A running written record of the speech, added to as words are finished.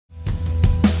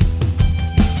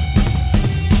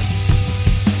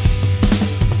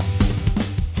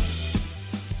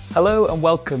Hello and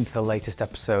welcome to the latest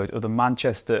episode of the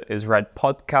Manchester is Red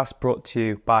podcast, brought to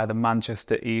you by the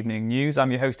Manchester Evening News. I'm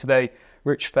your host today,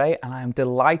 Rich Fay, and I am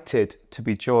delighted to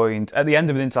be joined at the end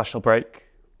of an international break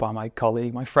by my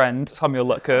colleague, my friend, Samuel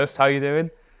Luckhurst. How are you doing?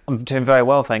 I'm doing very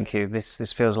well, thank you.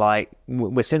 This feels like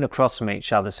we're sitting across from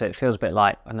each other, so it feels a bit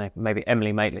like, I don't know, maybe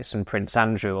Emily Maitlis and Prince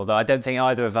Andrew, although I don't think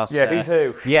either of us... Yeah, who's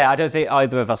who? Yeah, I don't think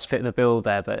either of us fit the bill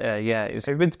there, but yeah. Have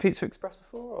you been to Pizza Express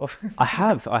before? Or? I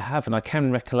have, and I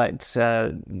can recollect,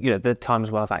 the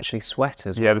times where I've actually sweat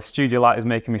as well. Yeah, the studio light is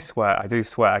making me sweat. I do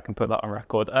sweat, I can put that on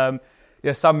record.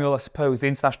 Samuel, I suppose the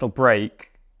international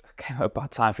break came at a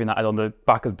bad time for United on the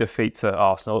back of defeat to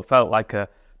Arsenal. It felt like a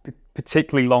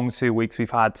particularly long 2 weeks. We've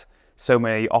had so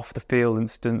many off-the-field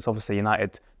incidents. Obviously,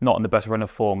 United not in the best run of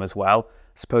form as well. I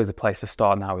suppose the place to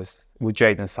start now is with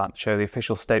Jadon Sancho. The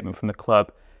official statement from the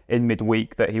club in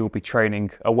midweek that he will be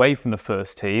training away from the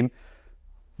first team.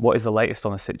 What is the latest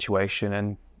on the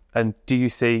situation? And do you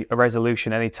see a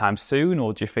resolution anytime soon,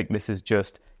 or do you think this is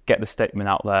just get the statement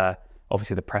out there?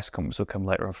 Obviously, the press conference will come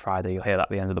later on Friday. You'll hear that at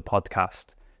the end of the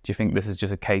podcast. Do you think this is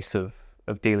just a case of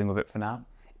dealing with it for now?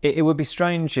 It would be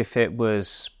strange if it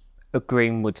was a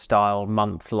Greenwood-style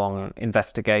month-long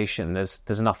investigation. There's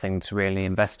nothing to really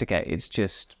investigate. It's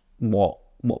just what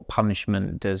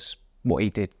punishment does what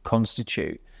he did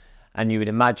constitute. And you would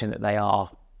imagine that they are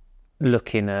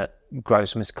looking at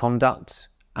gross misconduct,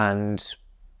 and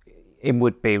it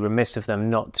would be remiss of them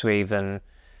not to even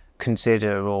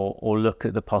consider or look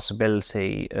at the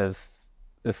possibility of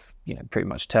pretty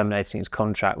much terminating his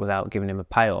contract without giving him a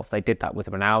payoff. They did that with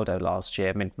Ronaldo last year.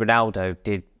 I mean, Ronaldo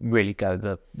did really go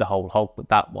the whole hog with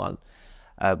that one.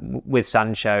 With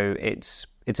Sancho, it's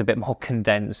a bit more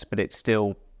condensed, but it's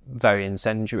still very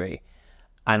incendiary.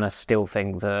 And I still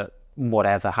think that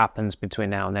whatever happens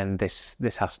between now and then, this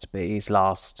has to be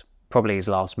probably his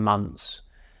last months,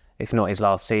 if not his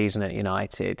last season at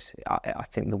United. I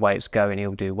think the way it's going,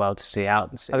 he'll do well to see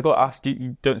out the season. I've got to ask,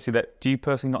 you don't see that? Do you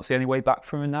personally not see any way back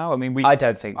from him now? I mean, I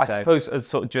don't think so. I suppose as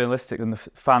sort of journalistic, and the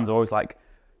fans are always like,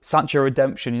 Sancho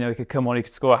redemption, he could come on, he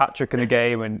could score a hat-trick in a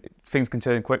game and things can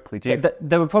turn quickly.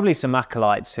 There were probably some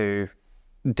acolytes who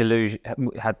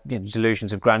had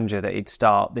delusions of grandeur that he'd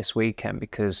start this weekend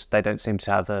because they don't seem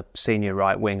to have a senior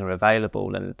right winger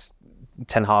available, and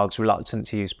Ten Hag's reluctant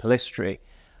to use Pellistri.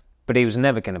 But he was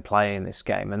never going to play in this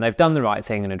game. And they've done the right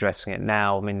thing in addressing it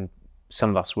now. I mean, some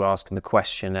of us were asking the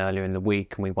question earlier in the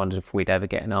week and we wondered if we'd ever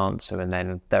get an answer. And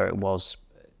then there it was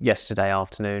yesterday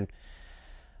afternoon.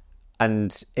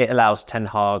 And it allows Ten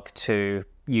Hag to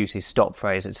use his stop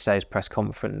phrase at today's press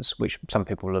conference, which some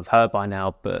people will have heard by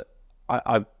now. But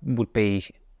I would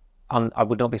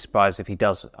not be surprised if he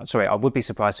does. Sorry, I would be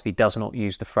surprised if he does not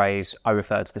use the phrase, I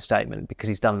refer to the statement, because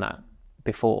he's done that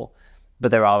before. But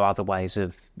there are other ways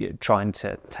of trying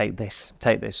to take this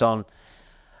on.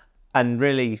 And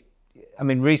really, I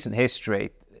mean, recent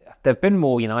history, there have been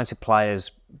more United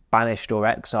players banished or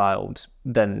exiled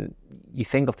than you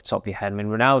think off the top of your head. I mean,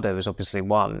 Ronaldo was obviously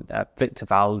one. Victor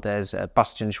Valdez,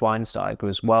 Bastian Schweinsteiger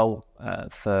as well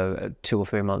for 2 or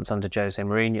 3 months under Jose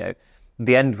Mourinho.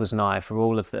 The end was nigh for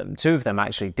all of them. 2 of them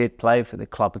actually did play for the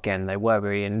club again. They were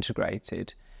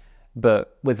reintegrated.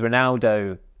 But with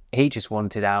Ronaldo, he just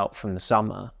wanted out from the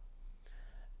summer.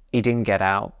 He didn't get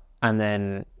out, and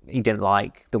then he didn't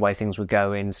like the way things were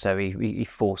going, so he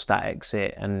forced that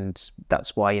exit, and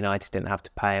that's why United didn't have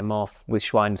to pay him off. With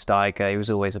Schweinsteiger, he was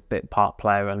always a bit part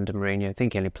player under Mourinho. I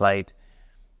think he only played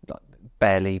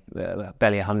barely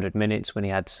 100 minutes when he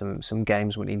had some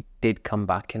games when he did come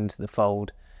back into the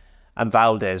fold. And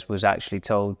Valdez was actually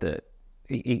told that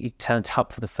he turned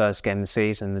up for the first game of the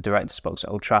season, the director's box at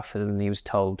Old Trafford, and he was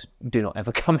told, do not ever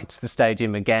come into the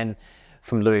stadium again,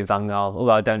 from Louis van Gaal.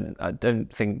 Although I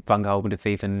don't think Van Gaal would have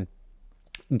even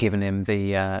given him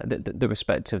the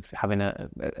respect of having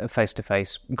a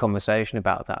face-to-face conversation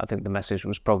about that. I think the message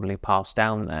was probably passed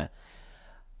down there.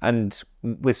 And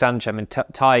with Sancho, I mean,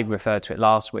 Ty referred to it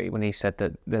last week when he said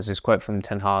that there's this quote from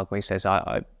Ten Hag where he says,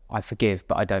 I forgive,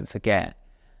 but I don't forget.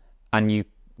 And you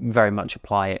very much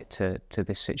apply it to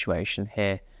this situation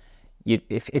here.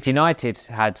 If United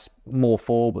had more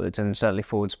forwards, and certainly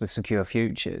forwards with secure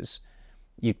futures,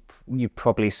 you'd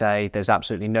probably say there's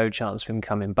absolutely no chance of him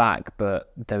coming back.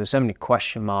 But there were so many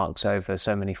question marks over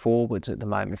so many forwards at the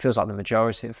moment. It feels like the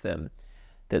majority of them,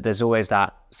 that there's always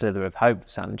that slither of hope for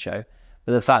Sancho.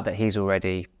 But the fact that he's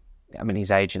already, I mean,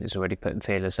 his agent is already putting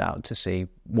feelers out to see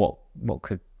what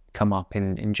could come up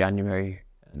in January.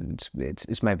 And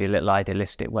it's maybe a little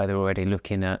idealistic where they're already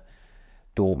looking at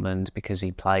Dortmund because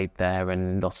he played there,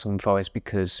 and Nottingham Forest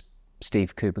because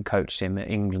Steve Cooper coached him at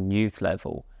England youth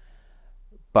level.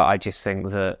 But I just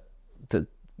think that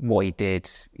what he did,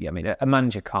 I mean, a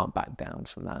manager can't back down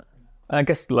from that. And I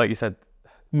guess, like you said,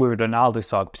 with Ronaldo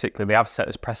saga particularly, they have set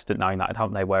this precedent now, United,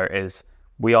 haven't they, where it is,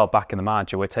 we are backing the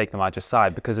manager, we're taking the manager's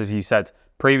side, because as you said,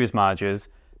 previous managers,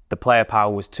 the player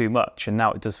power was too much, and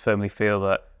now it does firmly feel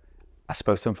that, I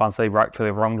suppose some fans say rightfully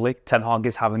or wrongly, Ten Hag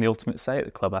is having the ultimate say at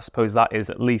the club. I suppose that is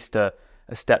at least a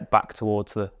step back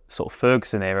towards the sort of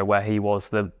Ferguson era where he was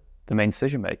the main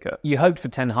decision maker. You hoped for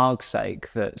Ten Hag's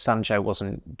sake that Sancho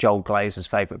wasn't Joel Glazer's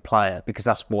favourite player, because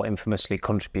that's what infamously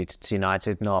contributed to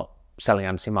United not selling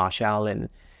Anthony Martial in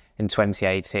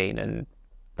 2018, and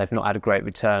they've not had a great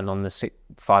return on the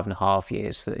 5.5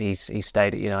 years that he's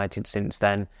stayed at United since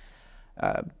then.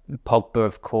 Pogba,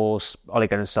 of course, Ole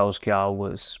Gunnar Solskjaer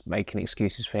was making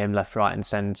excuses for him left, right and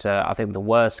centre. I think the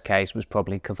worst case was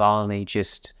probably Cavani.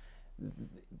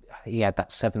 He had that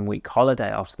 7-week holiday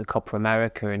after the Copa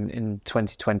America in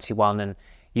 2021, and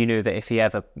you knew that if he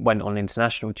ever went on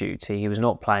international duty, he was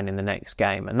not playing in the next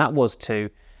game. And that was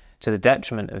to the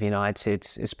detriment of United,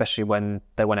 especially when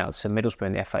they went out to Middlesbrough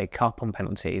in the FA Cup on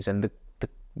penalties, and the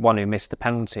one who missed the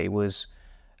penalty was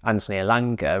Anthony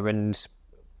Elanga. And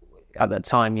at that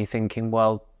time, you're thinking,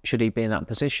 well, should he be in that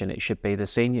position? It should be the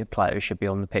senior player who should be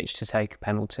on the pitch to take a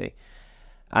penalty.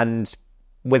 And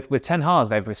with Ten Hag,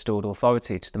 they've restored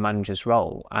authority to the manager's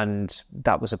role, and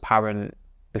that was apparent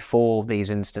before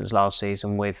these incidents last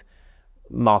season, with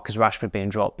Marcus Rashford being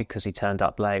dropped because he turned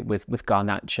up late, with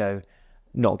Garnacho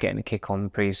not getting a kick on the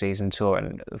pre-season tour,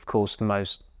 and of course the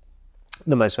most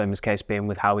famous case being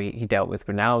with how he dealt with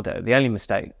Ronaldo. The only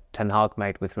mistake Ten Hag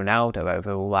made with Ronaldo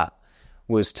over all that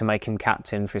was to make him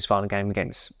captain for his final game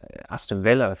against Aston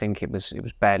Villa. I think it was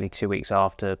barely 2 weeks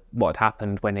after what had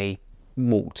happened when he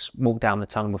walked down the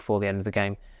tunnel before the end of the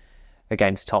game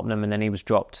against Tottenham, and then he was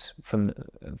dropped from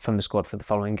the squad for the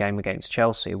following game against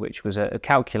Chelsea, which was a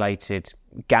calculated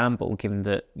gamble given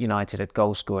that United had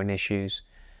goal scoring issues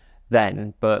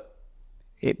then. But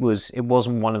it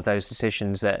wasn't one of those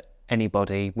decisions that anyone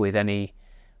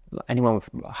with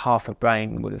half a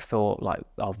brain would have thought, like,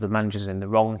 oh, the manager's in the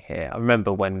wrong here. I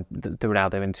remember when the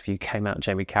Ronaldo interview came out,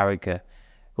 Jamie Carragher,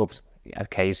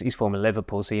 he's former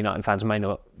Liverpool, so United fans may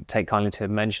not take kindly to a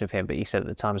mention of him, but he said at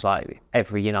the time, like,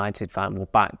 every United fan will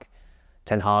back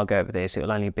Ten Hag over this. It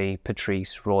will only be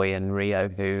Patrice, Roy and Rio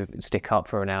who stick up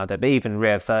for Ronaldo. But even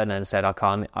Rio Ferdinand said, I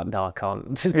can't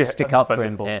stick up for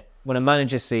him here. When a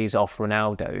manager sees off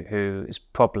Ronaldo, who is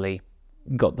probably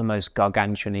got the most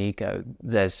gargantuan ego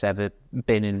there's ever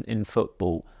been in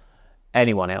football,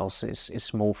 anyone else is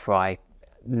small fry,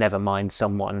 never mind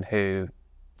someone who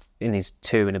in his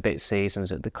 2 and a bit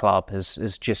seasons at the club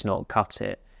has just not cut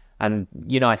it. And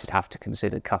United have to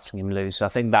consider cutting him loose. So I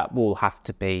think that will have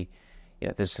to be,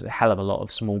 there's a hell of a lot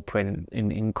of small print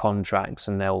in contracts,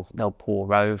 and they'll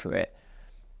pour over it.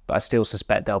 But I still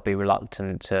suspect they'll be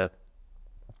reluctant to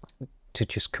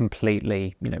just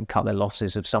completely, cut their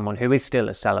losses of someone who is still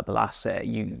a sellable asset.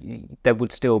 There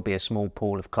would still be a small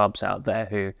pool of clubs out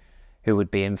there who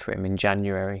would be in for him in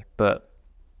January. But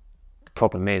the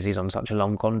problem is he's on such a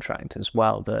long contract as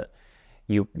well that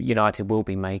United will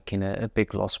be making a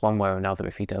big loss one way or another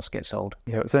if he does get sold.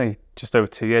 Yeah, it's only just over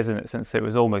 2 years, isn't it, since it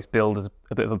was almost billed as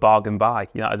a bit of a bargain buy.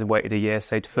 United had waited a year,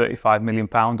 saved £35 million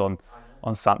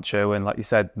on Sancho, and like you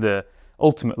said,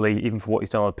 ultimately, even for what he's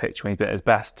done on the pitch when he's been at his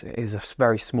best, it is a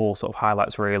very small sort of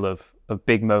highlights reel of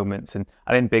big moments, and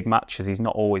in big matches he's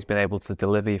not always been able to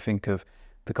deliver. You think of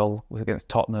the goal against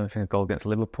Tottenham, you think of the goal against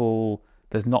Liverpool.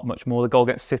 There's not much more. The goal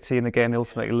against City in the game they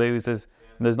ultimately loses.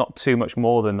 And there's not too much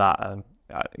more than that.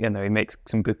 He makes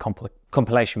some good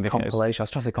compilation videos. I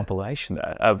was trying to say compilation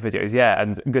there, of videos, yeah,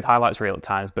 and good highlights reel at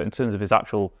times. But in terms of his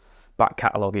actual back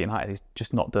catalogue at United, he's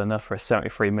just not done enough for a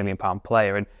 £73 million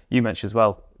player. And you mentioned as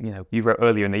well, you wrote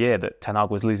earlier in the year that Ten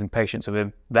Hag was losing patience with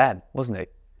him then, wasn't he?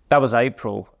 That was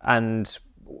April, and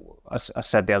as I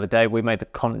said the other day, we made the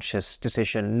conscious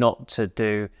decision not to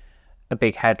do a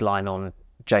big headline on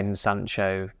Jadon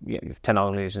Sancho, Ten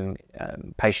Hag losing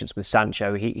patience with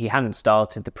Sancho. He hadn't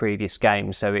started the previous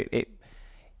game, so it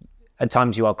at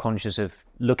times you are conscious of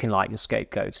looking like a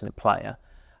scapegoat in a player,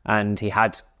 and he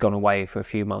had gone away for a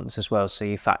few months as well, so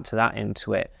you factor that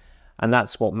into it, and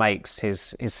that's what makes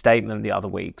his statement the other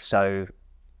week so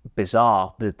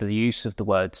bizarre, the use of the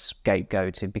word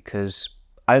scapegoated, because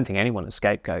I don't think anyone has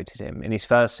scapegoated him in his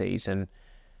first season,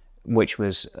 which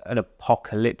was an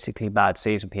apocalyptically bad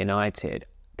season for United.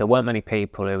 There weren't many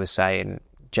people who were saying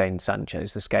Jadon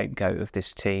Sancho's the scapegoat of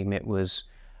this team. It was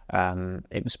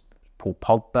Paul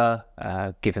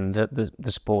Pogba, given that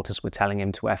the supporters were telling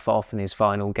him to F off in his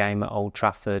final game at Old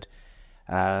Trafford.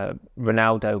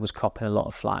 Ronaldo was copping a lot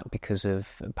of flack because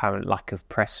of apparent lack of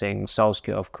pressing.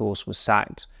 Solskjaer, of course, was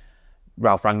sacked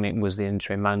Ralph Rangnick was the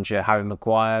interim manager. Harry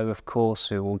Maguire, of course,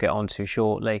 who we'll get onto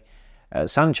shortly.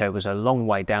 Sancho was a long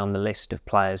way down the list of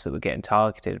players that were getting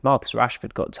targeted. Marcus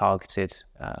Rashford got targeted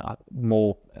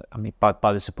more,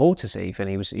 by the supporters even.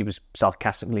 He was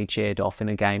sarcastically cheered off in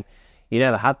a game. You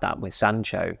never had that with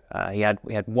Sancho. He had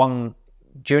one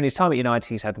during his time at United.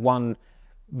 He's had one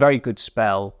very good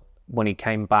spell when he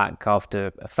came back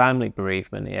after a family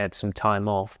bereavement. He had some time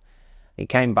off. He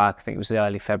came back, I think it was the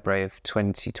early February of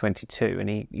 2022, and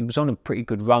he was on a pretty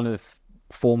good run of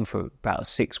form for about a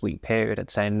 6-week period,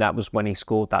 I'd say, and that was when he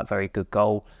scored that very good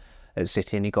goal at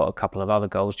City, and he got a couple of other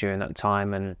goals during that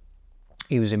time, and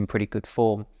he was in pretty good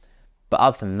form. But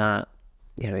other than that,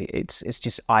 it's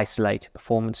just isolated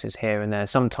performances here and there,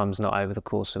 sometimes not over the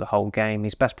course of the whole game.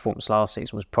 His best performance last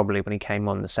season was probably when he came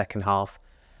on the second half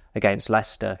against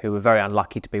Leicester, who were very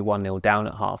unlucky to be 1-0 down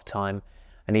at half-time,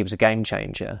 and he was a game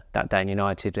changer that day, and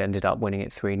United ended up winning it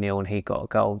 3-0, and he got a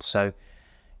goal. So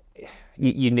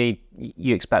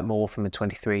you expect more from a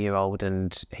 23-year-old,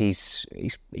 and he's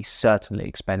certainly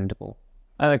expendable.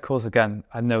 And of course, again,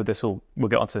 I know we'll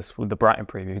get onto this with the Brighton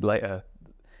preview later.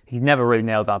 He's never really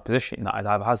nailed down position in that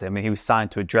either, has he? I mean, he was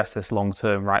signed to address this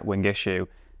long-term right-wing issue.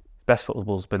 His best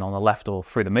football's been on the left or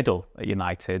through the middle at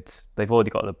United. They've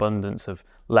already got an abundance of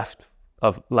left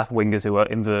wingers who are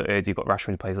inverted. You've got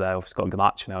Rashford who plays there. You've got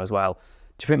Garnacho now as well.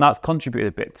 Do you think that's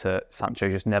contributed a bit to Sancho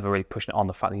just never really pushing it on,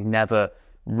 the fact that he's never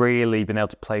really been able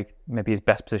to play maybe his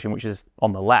best position, which is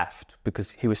on the left,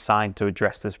 because he was signed to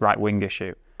address this right-wing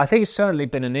issue? I think it's certainly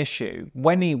been an issue.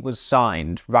 When he was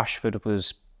signed, Rashford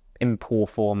was in poor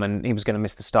form and he was going to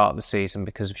miss the start of the season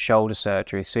because of shoulder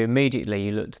surgery. So immediately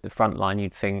you looked at the front line,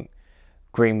 you'd think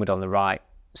Greenwood on the right,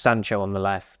 Sancho on the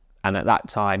left, and at that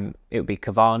time it would be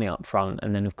Cavani up front.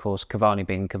 And then, of course, Cavani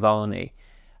being Cavani,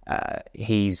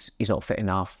 he's not fit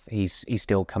enough. He's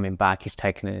still coming back. He's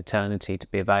taken an eternity to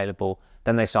be available.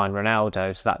 Then they signed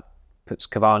Ronaldo, so that puts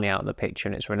Cavani out of the picture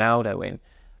and it's Ronaldo in.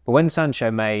 But when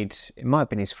Sancho made, it might have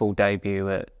been his full debut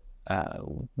at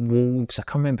Wolves, I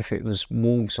can't remember if it was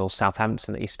Wolves or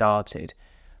Southampton that he started,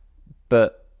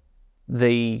 but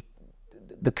the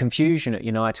confusion at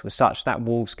United was such that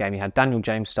Wolves game, you had Daniel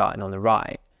James starting on the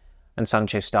right and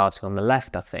Sancho starting on the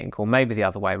left, I think, or maybe the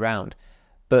other way around.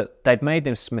 But they'd made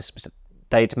this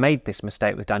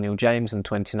mistake with Daniel James in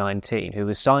 2019, who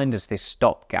was signed as this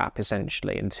stopgap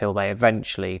essentially until they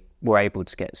eventually were able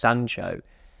to get Sancho.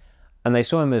 And they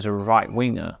saw him as a right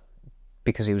winger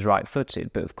because he was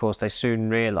right-footed. But of course, they soon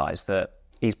realised that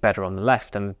he's better on the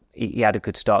left, and he had a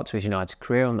good start to his United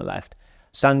career on the left.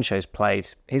 Sancho's played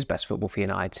his best football for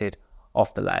United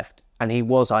off the left, and he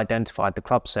was identified. The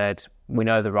club said, we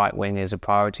know the right wing is a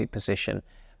priority position.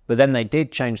 But then they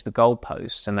did change the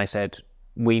goalposts, and they said,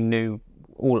 when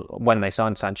they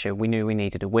signed Sancho, we knew we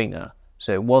needed a winger.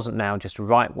 So it wasn't now just a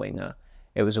right winger,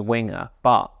 it was a winger.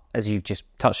 But as you've just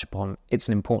touched upon, it's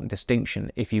an important distinction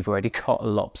if you've already got a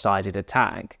lopsided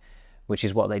attack, which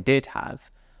is what they did have.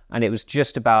 And it was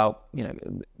just about,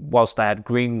 whilst they had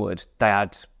Greenwood, they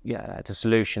had a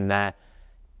solution there.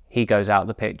 He goes out of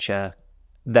the picture.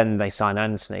 Then they sign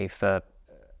Antony for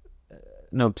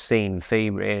an obscene fee,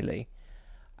 really.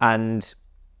 And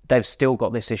they've still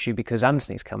got this issue because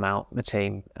Antony's come out the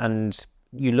team. And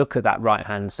you look at that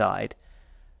right-hand side,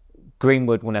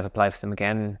 Greenwood will never play for them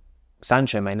again.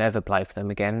 Sancho may never play for them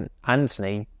again.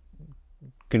 Antony,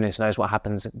 goodness knows what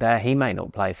happens there. He may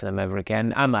not play for them ever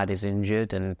again. Ahmad is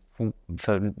injured and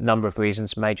for a number of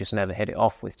reasons may just never hit it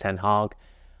off with Ten Hag.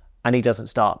 And he doesn't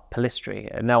start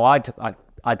Pellistri. Now,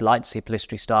 I'd like to see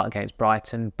Pellistri start against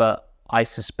Brighton, but I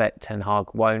suspect Ten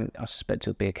Hag won't. I suspect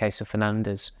it'll be a case of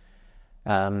Fernandes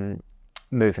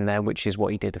moving there, which is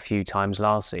what he did a few times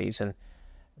last season.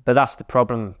 But that's the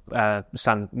problem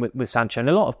with Sancho and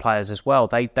a lot of players as well.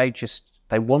 They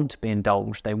want to be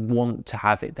indulged. They want to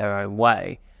have it their own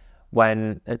way.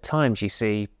 When at times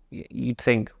you'd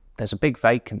think there's a big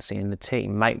vacancy in the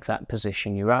team. Make that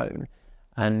position your own.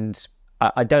 And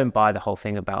I don't buy the whole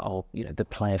thing about the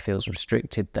player feels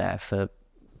restricted there for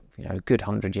a good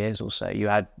 100 years or so. You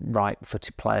had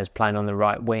right-footed players playing on the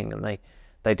right wing, and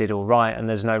they did all right. And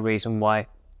there's no reason why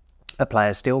a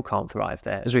player still can't thrive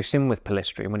there. As we've seen with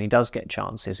Pellistri, when he does get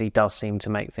chances, he does seem to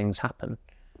make things happen.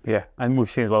 Yeah, and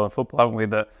we've seen as well in football, haven't we,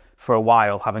 that for a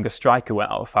while having a striker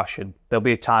went out of fashion. There'll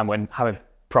be a time when having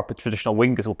proper traditional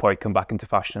wingers will probably come back into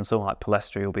fashion, and someone like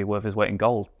Pellistri will be worth his weight in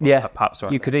gold. Yeah, perhaps.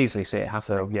 Right, you could easily see it happen.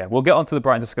 So, yeah, we'll get on to the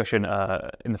Brighton discussion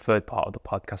in the third part of the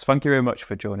podcast. Thank you very much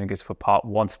for joining us for part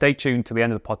one. Stay tuned to the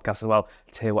end of the podcast as well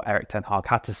to hear what Erik Ten Hag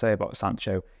had to say about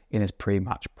Sancho in his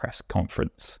pre-match press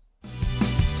conference.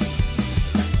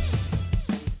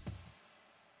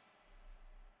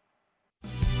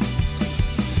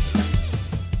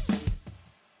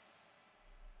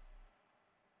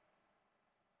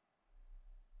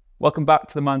 Welcome back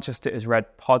to the Manchester is Red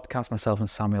podcast. Myself and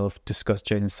Samuel have discussed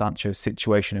Jadon Sancho's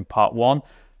situation in part 1.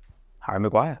 Harry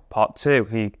Maguire, part 2.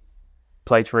 He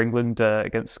played for England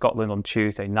against Scotland on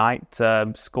Tuesday night,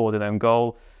 scored an own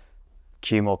goal.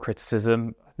 Cue more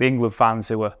criticism. The England fans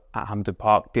who were at Hampden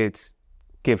Park did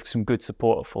give some good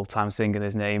support at full time singing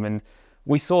his name. And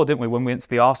we saw, didn't we, when we went to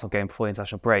the Arsenal game before the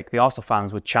international break, the Arsenal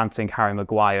fans were chanting Harry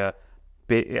Maguire,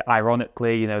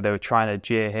 ironically, they were trying to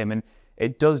jeer him. And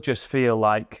it does just feel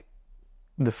like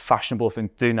the fashionable thing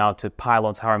to do now, to pile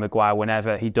onto Harry Maguire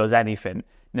whenever he does anything.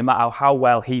 No matter how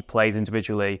well he plays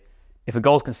individually, if a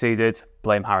goal's conceded,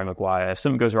 blame Harry Maguire. If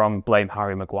something goes wrong, blame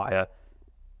Harry Maguire.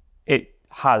 It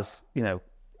has,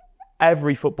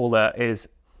 every footballer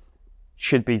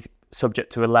should be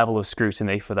subject to a level of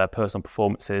scrutiny for their personal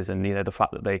performances and the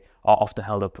fact that they are often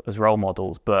held up as role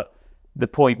models. But the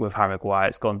point with Harry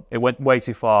Maguire, it went way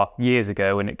too far years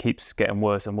ago, and it keeps getting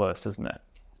worse and worse, doesn't it?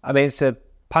 I mean, it's a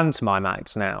pantomime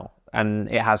act now, and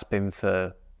it has been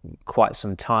for quite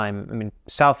some time. I mean,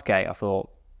 Southgate, I thought,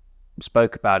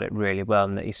 spoke about it really well,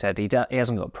 and that he said he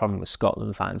hasn't got a problem with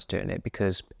Scotland fans doing it,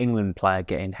 because England player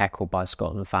getting heckled by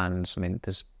Scotland fans, I mean,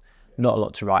 there's not a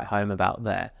lot to write home about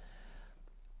there.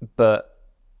 But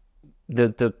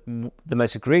the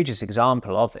most egregious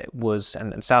example of it was,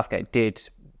 and Southgate did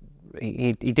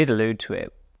allude to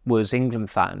it, was England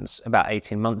fans about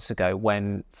 18 months ago,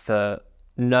 when for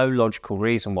no logical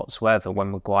reason whatsoever,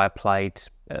 when Maguire played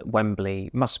at Wembley,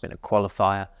 must have been a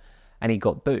qualifier, and he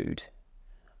got booed.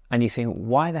 And you think,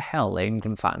 why the hell are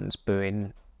England fans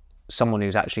booing someone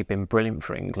who's actually been brilliant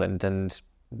for England and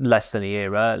less than a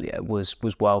year earlier was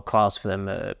world class for them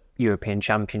at a European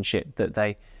Championship that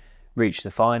they reached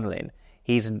the final in?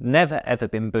 He's never ever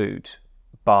been booed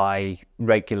by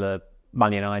regular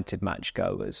Man United match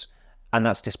goers, and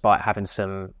that's despite having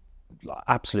some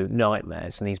absolute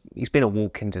nightmares, and he's been a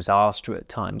walking disaster at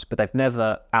times, but they've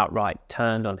never outright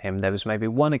turned on him. There was maybe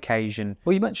one occasion.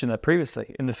 Well, you mentioned that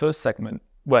previously in the first segment,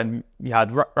 when you had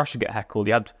Rashford get heckled,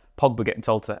 you had Pogba getting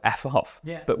told to F off.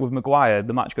 Yeah. But with Maguire,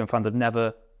 the match-going fans have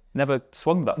never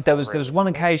swung that. There was one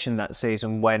occasion that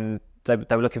season when they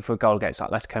were looking for a goal against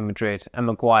Atletico Madrid, and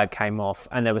Maguire came off,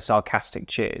 and there were sarcastic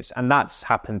cheers. And that's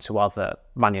happened to other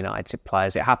Man United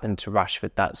players. It happened to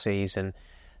Rashford that season.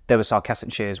 There were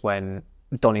sarcastic cheers when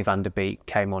Donny van der Beek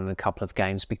came on in a couple of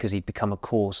games because he'd become a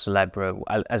core celebre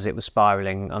as it was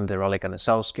spiralling under Ole Gunnar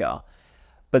Solskjaer.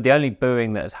 But the only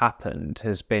booing that has happened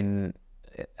has been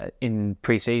in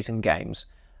pre-season games,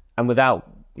 and without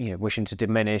wishing to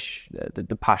diminish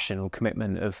the passion or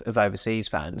commitment of overseas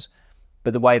fans,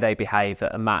 but the way they behave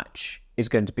at a match is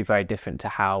going to be very different to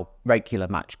how regular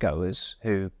match goers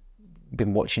who've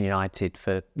been watching United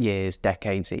for years,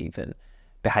 decades even,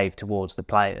 behave towards the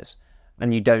players.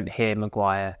 And you don't hear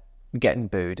Maguire getting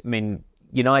booed. I mean,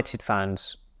 United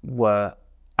fans were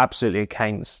absolutely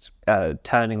against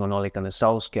turning on Ole Gunnar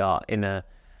Solskjaer in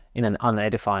an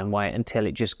unedifying way until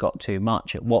it just got too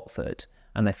much at Watford.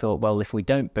 And they thought, well, if we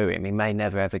don't boo him, he may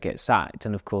never ever get sacked.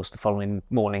 And of course, the following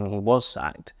morning he was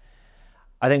sacked.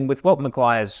 I think with what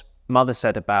Maguire's mother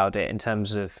said about it in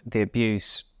terms of the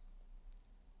abuse,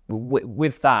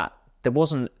 with that, there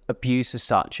wasn't abuse as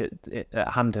such at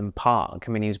Hampden Park.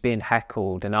 I mean, he was being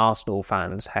heckled, and Arsenal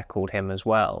fans heckled him as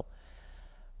well.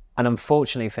 And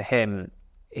unfortunately for him,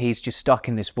 he's just stuck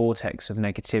in this vortex of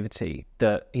negativity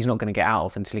that he's not going to get out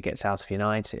of until he gets out of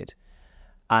United.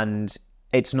 And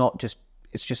it's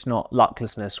just not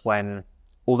lucklessness when,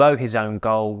 although his own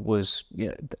goal was,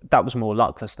 that was more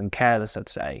luckless than careless, I'd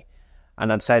say.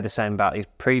 And I'd say the same about his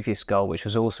previous goal, which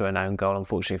was also an own goal,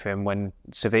 unfortunately for him, when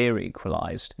Sevilla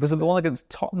equalised. Was it the one against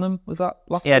Tottenham? Was that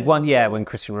last? He had one, when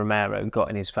Christian Romero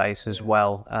got in his face as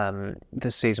well,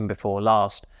 the season before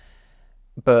last.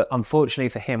 But unfortunately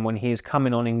for him, when he's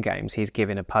coming on in games, he's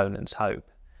giving opponents hope.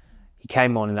 He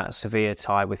came on in that Sevilla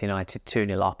tie with United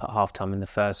 2-0 up at half-time in the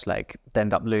first leg. They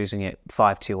ended up losing it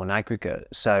 5-2 on aggregate.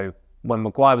 So when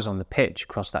Maguire was on the pitch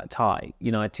across that tie,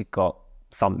 United got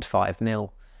thumped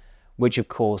 5-0. Which of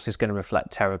course is going to reflect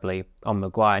terribly on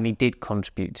Maguire. And he did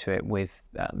contribute to it with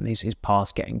his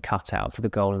pass getting cut out for the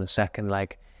goal in the second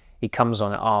leg. He comes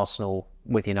on at Arsenal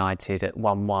with United at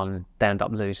 1-1. They end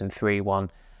up losing 3-1.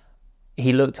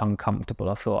 He looked uncomfortable,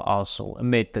 I thought, Arsenal.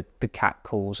 Amid the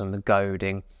catcalls and the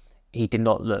goading, he did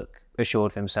not look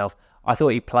assured of himself. I thought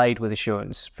he played with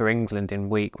assurance for England in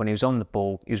week. When he was on the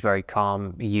ball, he was very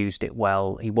calm. He used it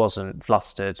well. He wasn't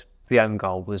flustered. The own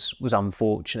goal was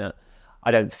unfortunate. I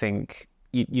don't think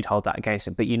you'd hold that against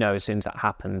him, but as soon as that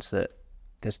happens, that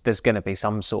there's going to be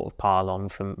some sort of pile-on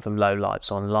from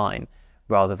lowlights online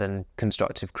rather than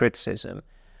constructive criticism.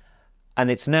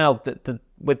 And it's now that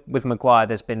with Maguire,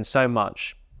 there's been so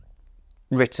much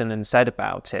written and said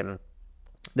about him,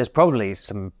 there's probably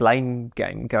some blame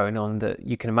game going on that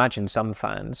you can imagine some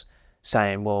fans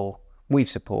saying, well, we've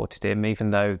supported him, even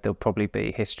though there'll probably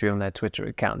be history on their Twitter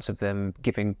accounts of them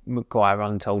giving Maguire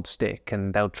untold stick,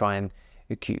 and they'll try and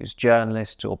accuse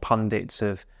journalists or pundits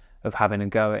of having a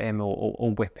go at him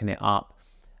or whipping it up.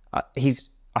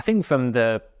 I think from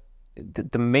the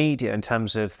media, in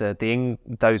terms of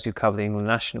those who cover the England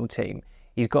national team,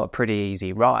 he's got a pretty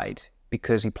easy ride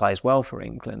because he plays well for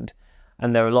England.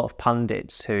 And there are a lot of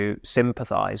pundits who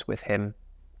sympathise with him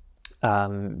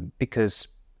because,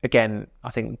 again, I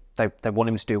think they want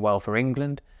him to do well for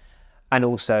England. And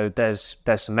also there's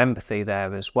some empathy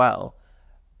there as well.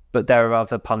 But there are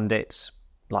other pundits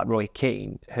like Roy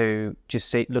Keane who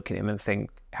just look at him and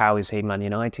think, how is he Man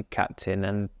United captain?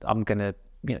 And I'm going to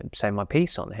say my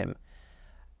piece on him.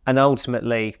 And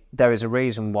ultimately, there is a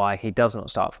reason why he does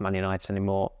not start for Man United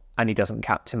anymore and he doesn't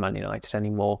captain Man United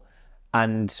anymore.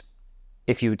 And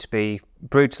if you were to be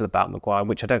brutal about Maguire,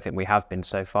 which I don't think we have been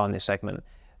so far in this segment,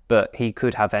 but he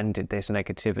could have ended this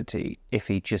negativity if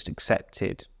he just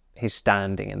accepted his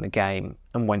standing in the game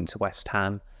and went to West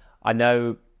Ham. I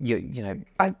know,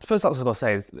 I suppose that's what I was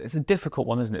going to say. It's a difficult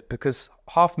one, isn't it? Because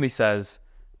half of me says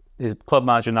his club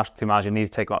manager, national team manager,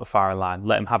 needs to take him out the firing line,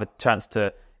 let him have a chance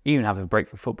to even have a break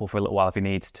from football for a little while if he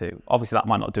needs to. Obviously, that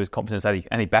might not do his confidence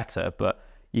any better, but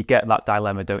you get that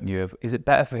dilemma, don't you? Of, is it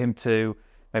better for him to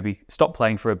maybe stop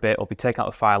playing for a bit or be taken out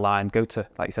the fire line, go to,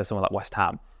 like you said, somewhere like West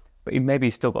Ham? But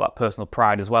he's still got that personal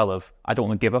pride as well of, I don't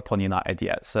want to give up on United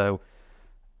yet. So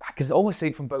I can always see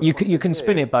it from both. You can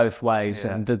spin it both ways.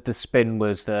 Yeah. And the spin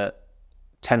was that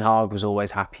Ten Hag was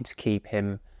always happy to keep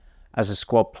him as a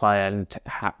squad player, and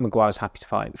Maguire's happy to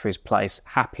fight for his place.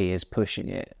 Happy is pushing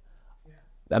it.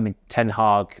 Yeah. I mean, Ten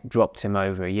Hag dropped him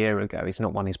over a year ago. He's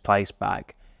not won his place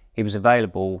back. He was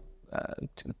available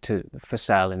for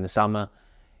sale in the summer.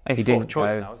 He's fourth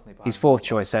choice now, isn't he? He's fourth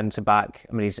choice centre back.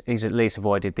 I mean, he's at least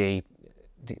avoided the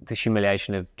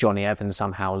humiliation of Johnny Evans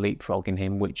somehow leapfrogging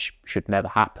him, which should never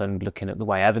happen, looking at the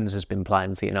way Evans has been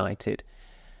playing for United.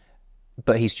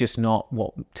 But he's just not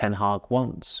what Ten Hag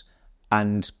wants.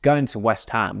 And going to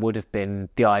West Ham would have been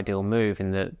the ideal move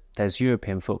in that there's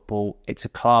European football. It's a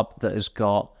club that has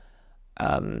got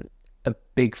a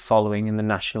big following in the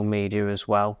national media as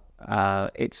well.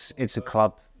 It's a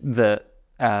club that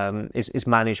is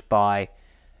managed by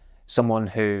someone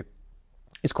who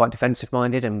is quite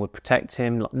defensive-minded and would protect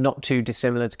him, not too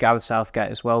dissimilar to Gareth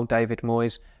Southgate as well, David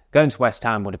Moyes. Going to West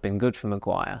Ham would have been good for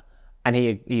Maguire. And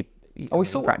we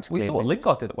saw what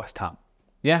Lingard did at West Ham.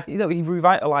 Yeah. He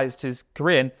revitalised his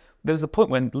career. And there was the point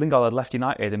when Lingard had left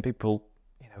United and people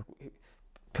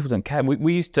don't care.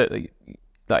 We used to,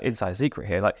 like, inside secret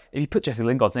here, like, if you put Jesse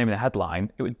Lingard's name in a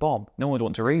headline, it would bomb. No one would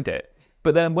want to read it.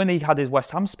 But then when he had his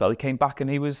West Ham spell, he came back and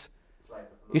he's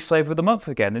flavour of the month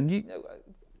again. And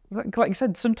like you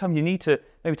said, sometimes you need to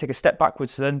maybe take a step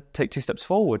backwards to then take two steps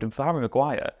forward. And for Harry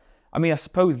Maguire, I mean, I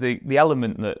suppose the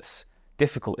element that's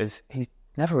difficult is he's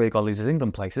never really got to lose his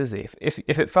England place, is he? If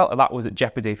it felt like that was at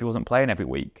jeopardy if he wasn't playing every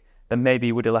week, then maybe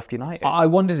he would have left United. I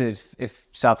wondered if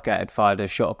Southgate had fired a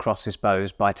shot across his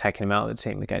bows by taking him out of the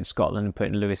team against Scotland and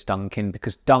putting Lewis Dunk in,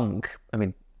 because Dunk, I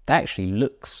mean, they actually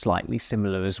look slightly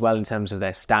similar as well in terms of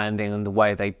their standing and the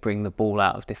way they bring the ball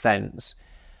out of defence.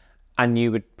 And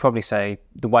you would probably say,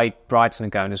 the way Brighton are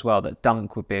going as well, that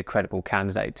Dunk would be a credible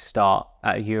candidate to start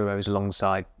at Euros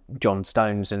alongside John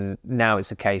Stones. And now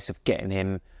it's a case of getting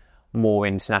him more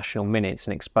international minutes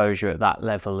and exposure at that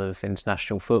level of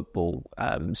international football,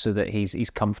 so that he's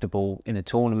comfortable in a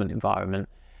tournament environment.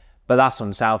 But that's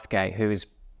on Southgate, who is,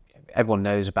 everyone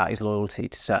knows about his loyalty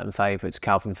to certain favourites,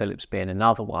 Calvin Phillips being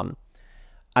another one.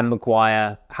 And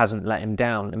Maguire hasn't let him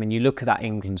down. I mean, you look at that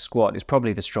England squad, it's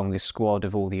probably the strongest squad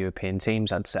of all the European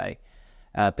teams, I'd say,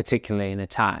 particularly in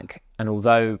attack. And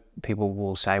although people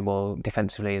will say, well,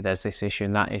 defensively there's this issue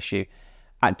and that issue,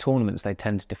 at tournaments they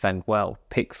tend to defend well.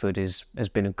 Pickford has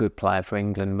been a good player for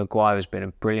England. Maguire has been a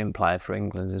brilliant player for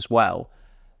England as well.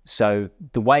 So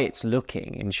the way it's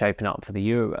looking in shaping up for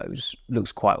the Euros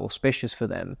looks quite auspicious for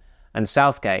them. And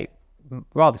Southgate,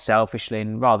 rather selfishly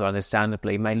and rather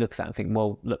understandably, may look at that and think,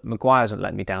 well, look, Maguire hasn't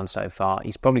let me down so far.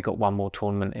 He's probably got one more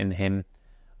tournament in him.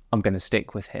 I'm going to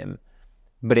stick with him.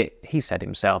 But he said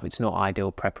himself, it's not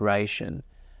ideal preparation.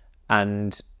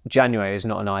 And January is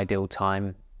not an ideal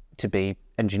time to be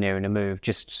engineering a move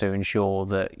just to ensure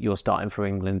that you're starting for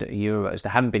England at Euros.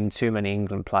 There haven't been too many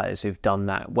England players who've done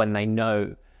that when they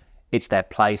know it's their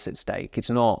place at stake. It's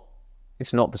not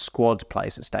the squad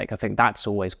place at stake. I think that's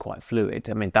always quite fluid.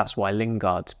 I mean, that's why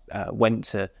Lingard went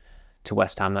to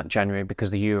West Ham that January,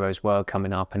 because the Euros were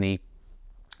coming up and he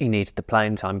he needed the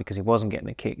playing time because he wasn't getting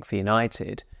a kick for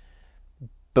United.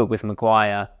 But with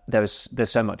Maguire, there's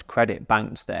so much credit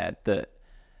banked there that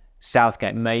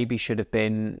Southgate maybe should have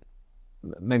been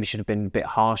a bit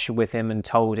harsher with him and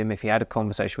told him, if he had a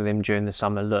conversation with him during the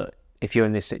summer, look, if you're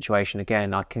in this situation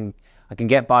again, I can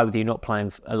get by with you not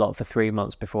playing a lot for 3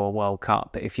 months before a World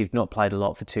Cup, but if you've not played a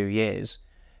lot for 2 years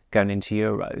going into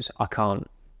Euros, I can't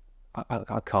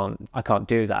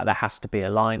do that. There has to be a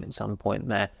line at some point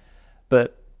there.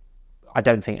 But I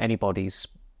don't think anybody's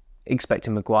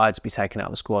expecting Maguire to be taken out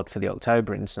of the squad for the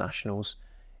October internationals.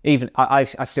 I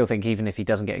still think even if he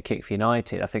doesn't get a kick for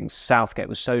United, I think Southgate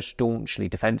was so staunchly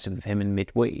defensive of him in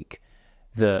midweek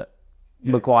that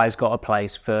Maguire's got a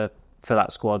place for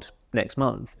that squad next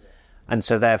month. And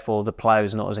so therefore the player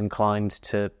is not as inclined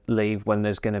to leave when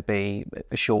there's going to be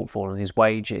a shortfall in his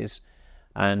wages.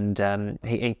 And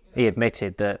he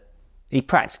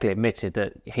practically admitted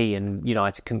that he and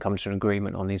United can come to an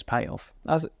agreement on his payoff.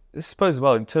 I suppose,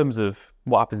 well, in terms of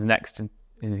what happens next in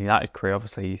the United career,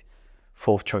 obviously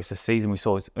fourth choice this season. We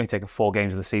saw he's only taken 4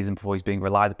 games of the season before he's being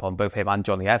relied upon, both him and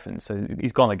Johnny Evans. So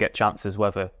he's going to get chances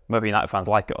whether United fans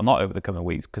like it or not over the coming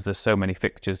weeks, because there's so many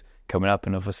fixtures coming up.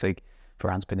 And obviously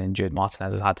Varane's been injured.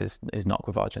 Martinez has had his knock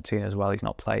with Argentina as well. He's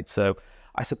not played. So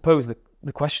I suppose the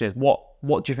question is,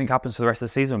 what do you think happens for the rest of the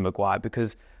season with Maguire?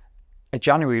 Because a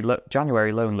January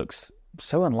loan looks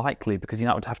so unlikely, because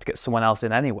United would have to get someone else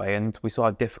in anyway, and we saw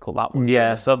how difficult that was in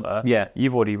the summer. Yeah.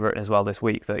 You've already written as well this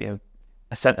week that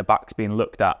a centre-back's being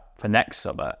looked at for next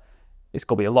summer. It's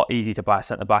going to be a lot easier to buy a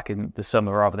centre-back in the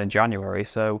summer rather than January.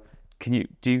 So do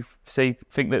you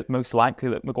think that it's most likely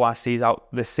that Maguire sees out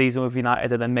this season with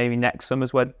United, and then maybe next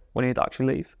summer's when he'd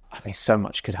actually leave? I mean, so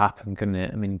much could happen, couldn't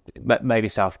it? I mean, maybe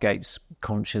Southgate's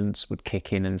conscience would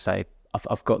kick in and say,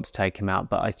 I've got to take him out.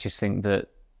 But I just think that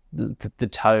the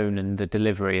tone and the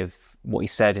delivery of what he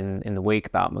said in the week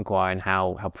about Maguire and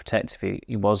how protective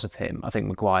he was of him, I think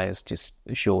Maguire's just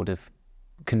assured of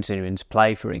continuing to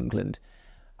play for England,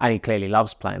 and he clearly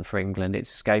loves playing for England.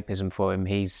 It's escapism for him.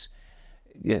 He's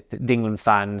the England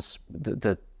fans,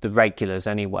 the regulars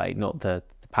anyway, not the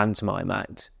pantomime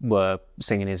act, were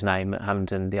singing his name at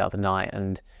Hampden the other night,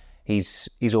 and he's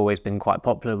always been quite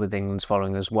popular with England's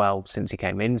following as well since he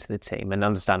came into the team, and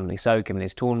understandably so given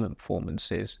his tournament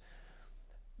performances.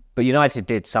 But United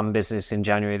did some business in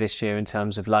January this year in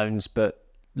terms of loans, but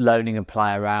loaning a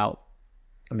player out,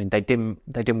 I mean, they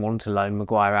didn't want to loan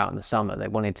Maguire out in the summer. They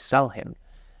wanted to sell him.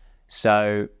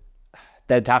 So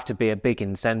there'd have to be a big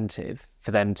incentive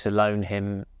for them to loan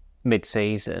him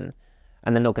mid-season,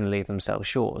 and they're not going to leave themselves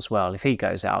short as well. If he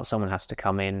goes out, someone has to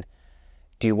come in.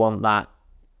 Do you want that?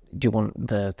 Do you want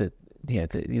the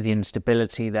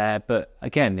instability there? But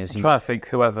again, I'm trying to think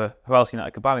who else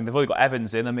United could buy. I mean, they've already got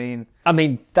Evans in. I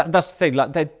mean that's the thing.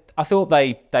 Like I thought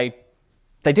they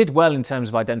did well in terms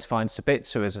of identifying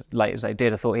Sabitzer as late as they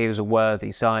did. I thought he was a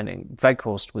worthy signing.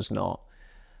 Weghorst was not.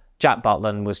 Jack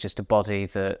Butland was just a body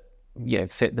that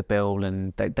fit the bill,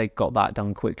 and they got that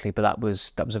done quickly. But that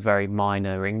was a very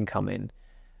minor incoming.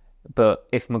 But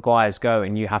if Maguire's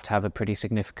going, you have to have a pretty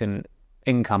significant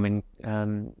incoming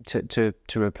to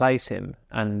replace him,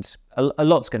 and a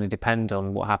lot's going to depend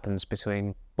on what happens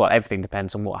between. Well, everything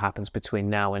depends on what happens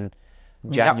between now and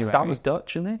January. That was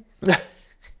Dutch, isn't he?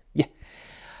 Yeah.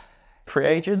 Free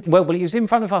agent. Well, he was in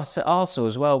front of us at Arsenal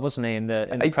as well, wasn't he? In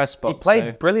the press box. He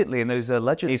played brilliantly in those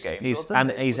Legends games.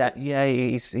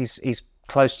 He's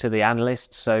close to the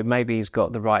analysts, so maybe he's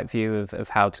got the right view of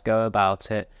how to go about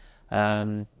it. I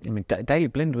mean,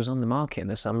 David Blind was on the market in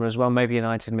the summer as well. Maybe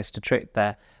United missed a trick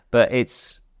there, but you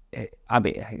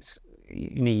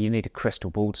need a crystal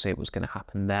ball to see what's going to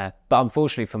happen there. But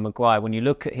unfortunately for Maguire, when you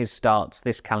look at his starts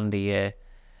this calendar year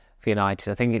for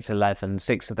United, I think it's 11.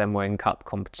 6 of them were in cup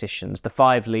competitions. The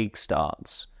 5 league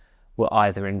starts were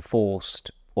either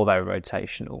enforced or they were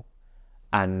rotational,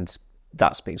 and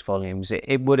that speaks volumes.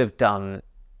 It would have done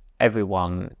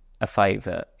everyone a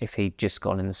favour if he'd just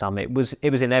gone in the summer. It was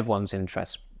in everyone's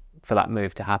interest for that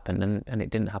move to happen, and it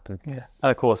didn't happen. Yeah,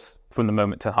 and of course, from the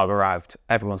moment Ten Hag arrived,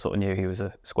 everyone sort of knew he was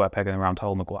a square peg in a round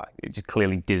hole. Maguire, it just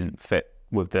clearly didn't fit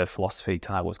with the philosophy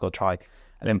Ten Hag was going to try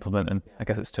and implement, and I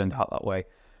guess it's turned out that way.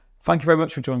 Thank you very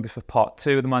much for joining us for part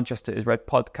 2 of the Manchester is Red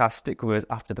podcast. Stick with us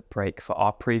after the break for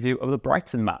our preview of the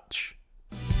Brighton match.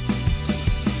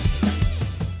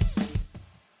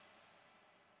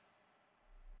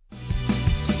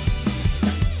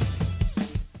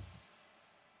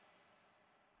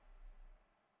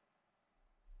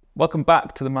 Welcome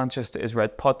back to the Manchester is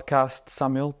Red podcast.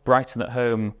 Samuel, Brighton at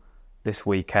home this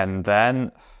weekend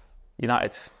then.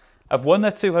 United have won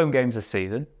their 2 home games this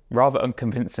season, rather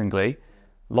unconvincingly.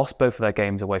 lost both of their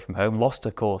games away from home, lost,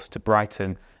 of course, to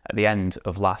Brighton at the end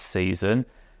of last season.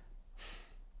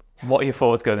 What are your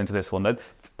thoughts going into this one then?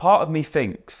 Part of me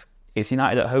thinks it's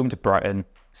United at home to Brighton,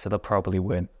 so they'll probably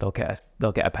win. They'll get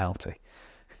a penalty.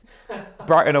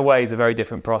 Brighton away is a very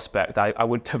different prospect. I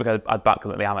would typically I'd back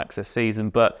them at the Amex this season,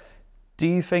 but do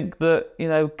you think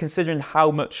that, considering how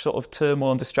much sort of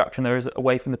turmoil and distraction there is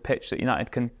away from the pitch, that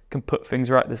United can put things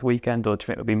right this weekend, or do you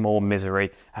think it'll be more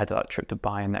misery ahead of that trip to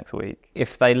Bayern next week?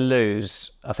 If they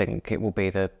lose, I think it will be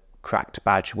the cracked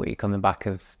badge week on the back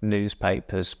of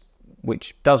newspapers,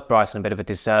 which does Brighton a bit of a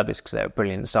disservice because they're a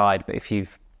brilliant side, but if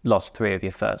you've lost 3 of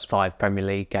your first 5 Premier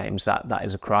League games, that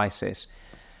is a crisis.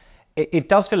 It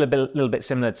does feel a little bit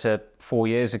similar to 4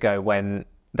 years ago when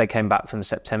they came back from the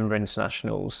September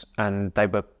internationals and they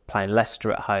were playing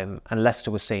Leicester at home, and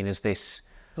Leicester was seen as this...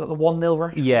 The 1-0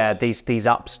 rush? Yeah, these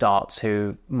upstarts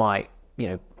who might,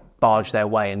 barge their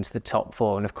way into the top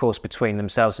 4. And of course, between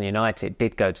themselves and United,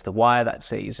 did go to the wire that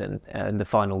season in the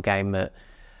final game at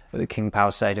the King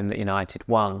Power Stadium that United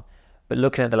won. But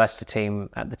looking at the Leicester team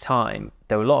at the time,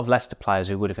 there were a lot of Leicester players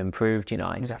who would have improved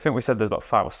United. Yeah, I think we said there's about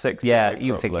 5 or 6. Yeah,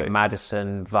 you were thinking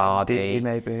Maddison, Vardy,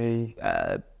 maybe.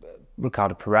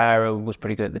 Ricardo Pereira was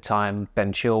pretty good at the time.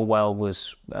 Ben Chilwell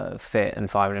was fit and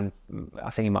firing. I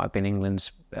think he might have been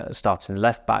England's starting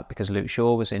left back because Luke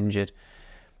Shaw was injured.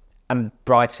 And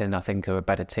Brighton, I think, are a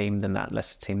better team than that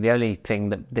Leicester team. The only thing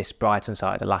that this Brighton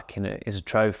side are lacking is a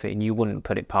trophy, and you wouldn't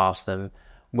put it past them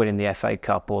winning the FA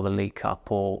Cup or the League Cup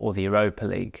or the Europa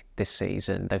League this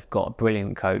season. They've got a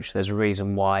brilliant coach. There's a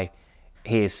reason why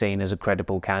he is seen as a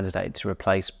credible candidate to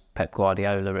replace Pep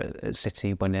Guardiola at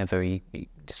City whenever he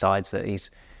decides that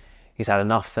he's had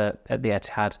enough at the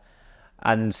Etihad.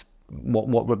 And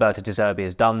what Roberto De Zerbi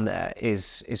has done there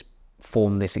is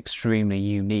form this extremely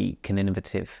unique and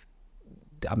innovative,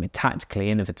 tactically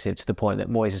innovative, to the point that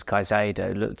Moises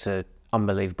Caicedo looked an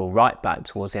unbelievable right back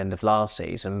towards the end of last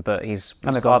season, but he's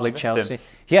gone to Chelsea.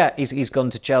 Yeah, he's gone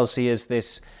to Chelsea as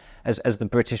the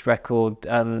British record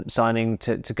signing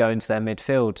to go into their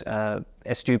midfield.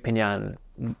 Estupiñán,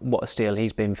 what a steal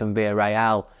he's been from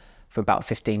Villarreal for about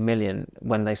 15 million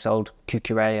when they sold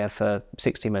Cucurella for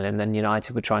 60 million. Then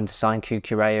United were trying to sign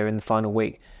Cucurella in the final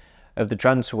week of the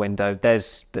transfer window.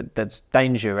 There's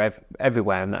danger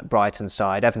everywhere in that Brighton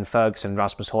side. Evan Ferguson,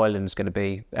 Rasmus Højlund's going to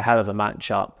be a hell of a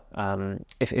matchup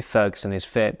if Ferguson is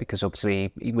fit, because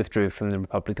obviously he withdrew from the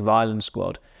Republic of Ireland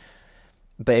squad.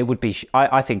 But it would be,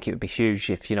 I think it would be huge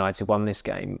if United won this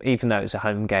game, even though it's a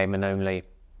home game and only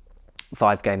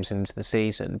 5 games into the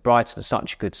season. Brighton are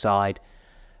such a good side.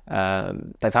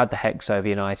 They've had the hex over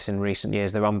United in recent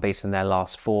years. They're unbeaten in their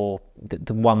last 4.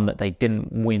 The one that they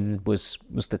didn't win was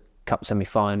the Cup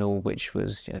semi-final, which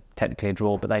was technically a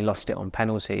draw, but they lost it on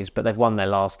penalties. But they've won their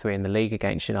last 3 in the league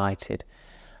against United,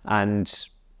 and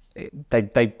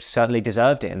they certainly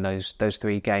deserved it in those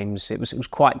 3 games. It was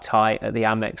quite tight at the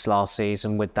Amex last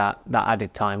season with that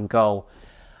added time goal.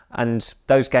 And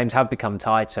those games have become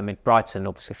tighter. Brighton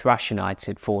obviously thrashed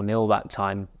United 4-0 that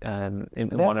time in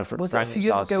one of was it a few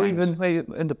years ago, games. even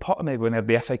maybe in the pot, maybe when they had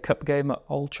the FA Cup game at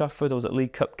Old Trafford, or was it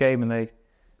League Cup game, and I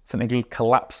think they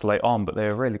collapsed late on, but they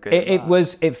were really good.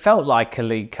 It felt like a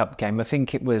League Cup game. I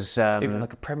think it was even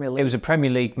like a Premier League. It was a Premier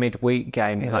League midweek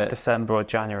game, in like December or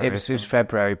January. It was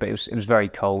February, but it was very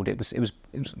cold. It was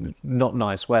not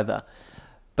nice weather.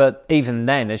 But even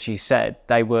then, as you said,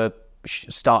 they were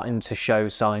starting to show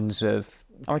signs of...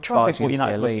 I'm trying to think what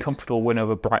United's most comfortable win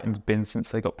over Brighton's been since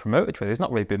they got promoted. Really, there's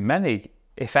not really been many,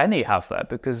 if any, have there,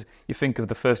 because you think of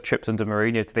the first trips under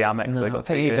Mourinho to the Amex. No, they got I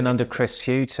think even under Chris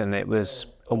Hughton, it was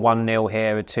a 1-0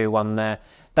 here, a 2-1 there.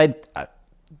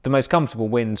 The most comfortable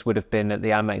wins would have been at the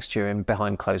Amex during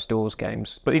behind closed doors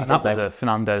games. But even that was a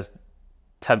Fernandes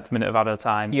 10th minute of added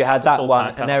time. You had that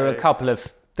one, and there were a couple of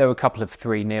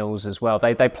 3-0s as well.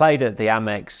 They played at the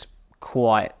Amex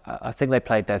I think they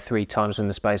played there 3 times in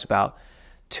the space about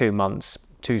 2 months,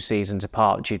 2 seasons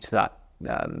apart, due to that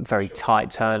very tight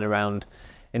turnaround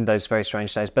in those very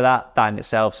strange days. But that in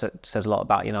itself says a lot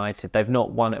about United. They've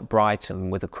not won at Brighton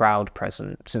with a crowd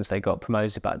present since they got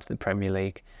promoted back to the Premier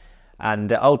League.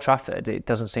 And at Old Trafford, it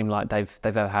doesn't seem like they've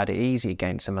ever had it easy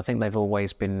against them. I think they've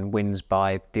always been wins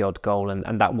by the odd goal,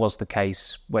 and that was the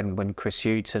case when Chris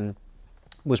Hughton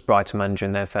was Brighton manager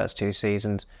in their first 2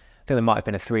 seasons. I think there might have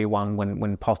been a 3-1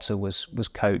 when Potter was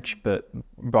coach, but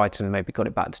Brighton maybe got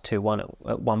it back to 2-1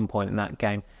 at one point in that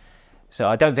game. So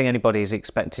I don't think anybody is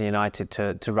expecting United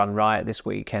to run riot this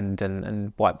weekend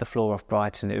and wipe the floor off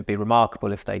Brighton. It would be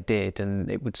remarkable if they did, and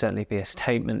it would certainly be a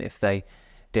statement if they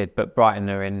did. But Brighton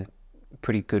are in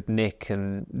pretty good nick,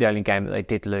 and the only game that they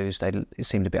did lose, it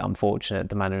seemed a bit unfortunate,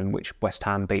 the manner in which West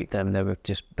Ham beat them.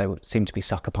 They seemed to be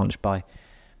sucker punched by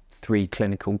 3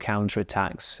 clinical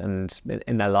counter-attacks, and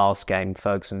in their last game,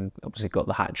 Ferguson obviously got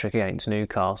the hat-trick against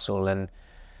Newcastle, and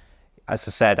as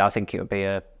I said, I think it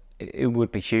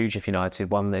would be huge if United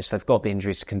won this. They've got the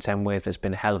injuries to contend with. There's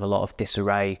been a hell of a lot of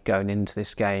disarray going into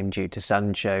this game due to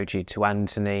Sancho, due to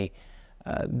Anthony,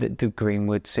 the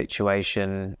Greenwood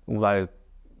situation, although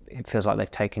it feels like they've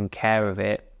taken care of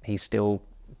it, he's still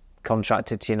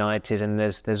contracted to United, and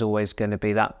there's always going to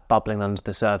be that bubbling under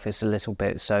the surface a little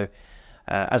bit. So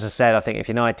as I said, I think if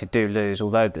United do lose,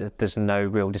 although there's no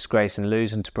real disgrace in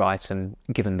losing to Brighton,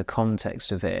 given the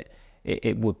context of it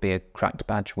would be a cracked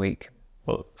badge week.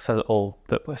 Well, it says it all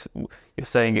that you're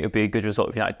saying it would be a good result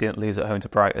if United didn't lose at home to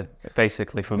Brighton,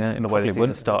 basically, from the way the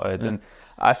season started. Yeah. And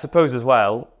I suppose as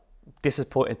well,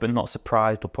 disappointed but not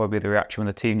surprised will probably be the reaction when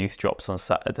the team news drops on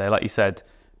Saturday. Like you said,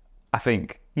 I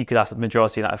think you could ask the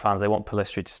majority of United fans, they want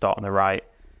Pellistri to start on the right.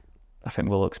 I think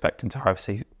we'll expect him to either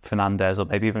see Fernandes or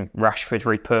maybe even Rashford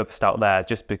repurposed out there,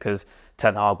 just because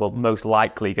Ten Hag will most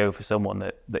likely go for someone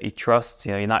that he trusts.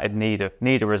 United need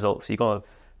a result, so you've got to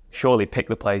surely pick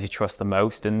the players you trust the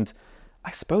most. And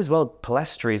I suppose,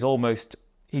 Pellistri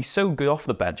he's so good off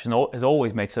the bench and has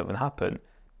always made something happen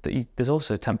that there's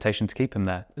also a temptation to keep him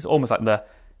there. It's almost like the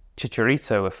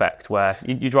Chicharito effect, where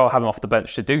you'd rather have him off the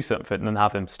bench to do something than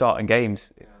have him starting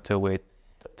games to a weird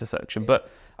section.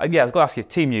 But I was going to ask you,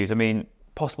 team news. I mean,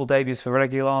 possible debuts for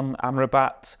Reguilon,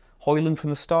 Amrabat, Højlund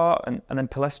from the start, and then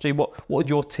Pellistri. What would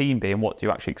your team be, and what do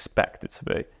you actually expect it to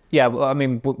be? Yeah, well, I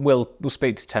mean, we'll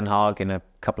speak to Ten Hag in a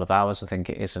couple of hours, I think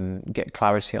it is, and get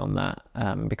clarity on that,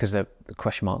 because there are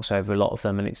question marks over a lot of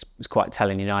them, and it's quite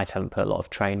telling. United haven't put a lot of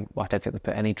I don't think they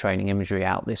put any training imagery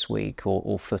out this week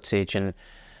or footage, and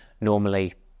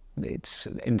normally it's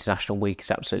international week is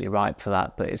absolutely ripe for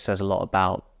that, but it says a lot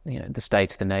about the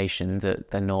state of the nation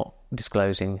that they're not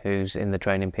disclosing who's in the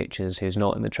training pictures, who's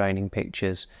not in the training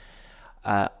pictures.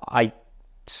 I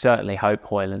certainly hope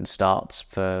Højlund starts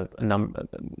for a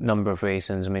number of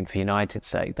reasons. I mean, for United's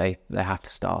sake, they have to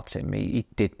start him. He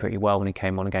did pretty well when he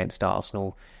came on against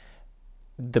Arsenal.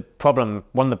 One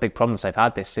of the big problems they've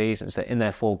had this season is that in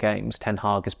their 4 games, Ten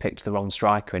Hag has picked the wrong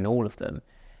striker in all of them.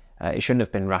 It shouldn't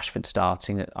have been Rashford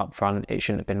starting up front. It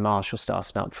shouldn't have been Martial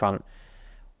starting up front.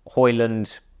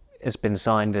 Højlund has been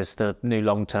signed as the new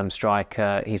long-term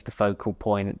striker. He's the focal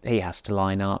point. He has to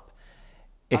line up.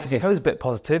 I suppose a bit of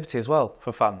positivity as well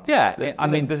for fans. Yeah,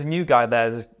 there's a new guy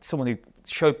there. There's someone who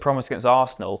showed promise against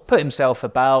Arsenal. Put himself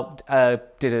about, had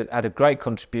a great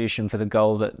contribution for the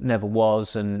goal that never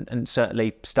was, and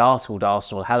certainly startled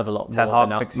Arsenal a hell of a lot more. Ten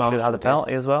Hag should have had a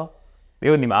penalty as well. The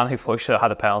only man who probably should have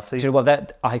had a penalty.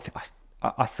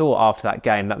 I thought after that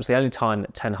game, that was the only time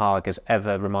that Ten Hag has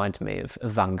ever reminded me of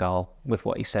Van Gaal with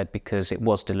what he said, because it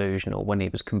was delusional when he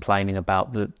was complaining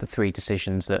about the 3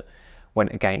 decisions that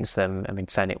went against them. I mean,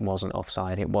 saying it wasn't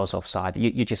offside, it was offside.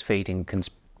 You're just feeding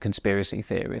conspiracy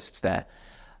theorists there.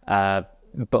 But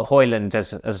Højlund,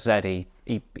 as I said, he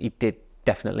did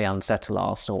definitely unsettle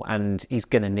Arsenal, and he's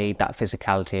going to need that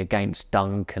physicality against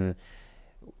Dunk. And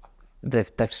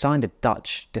they've signed a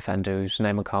Dutch defender whose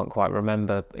name I can't quite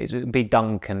remember. It would be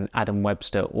Dunk and Adam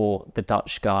Webster, or the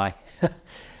Dutch guy.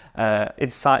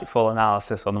 Insightful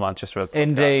analysis on the Manchester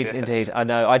podcast. Indeed. I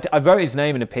know. I wrote his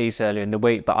name in a piece earlier in the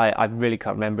week, but I really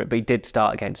can't remember it. But he did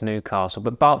start against Newcastle.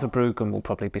 But Bart Verbruggen will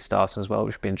probably be starting as well,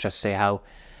 which would be interesting to see how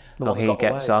he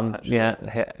gets on. Yeah,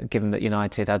 given that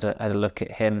United had a look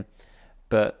at him.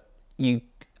 But I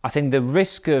think the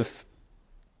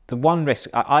one risk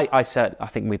I said, I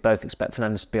think we both expect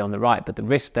Fernandes to be on the right, but the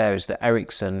risk there is that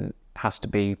Eriksen has to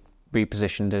be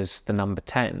repositioned as the number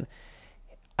 10.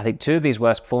 I think 2 of his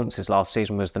worst performances last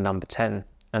season was the number 10,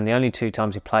 and the only 2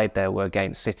 times he played there were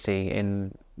against City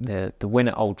in the win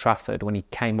at Old Trafford, when he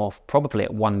came off probably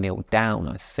at 1-0 down,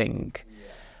 I think,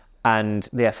 and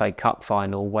the FA Cup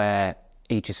final, where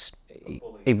he was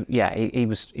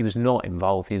not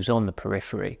involved. He was on the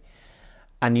periphery,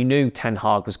 and you knew Ten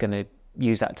Hag was going to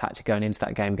use that tactic going into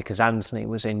that game because Anthony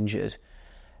was injured.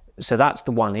 So that's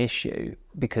the one issue,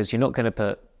 because you're not going to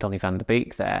put Donny van der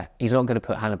Beek there. He's not going to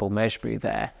put Hannibal Mejbri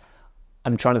there.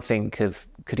 I'm trying to think of,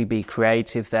 could he be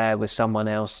creative there with someone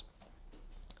else?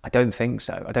 I don't think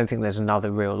so. I don't think there's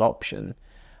another real option.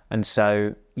 And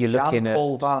so you're looking at...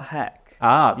 Jan-Paul Van Hecke.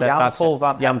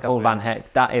 Jan-Paul Van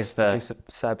Hecke. That is the...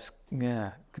 Seb's,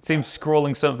 yeah. Could seem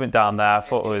scrolling something down there. I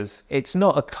thought it was... It's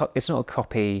not a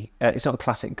copy. It's not a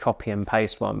classic copy and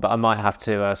paste one, but I might have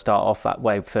to start off that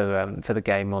way for the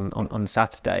game on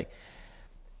Saturday.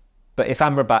 But if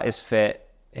Amrabat is fit,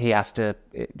 he has to,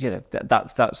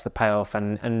 that's the payoff,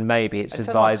 and maybe it's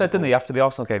advisable. Said, didn't he, after the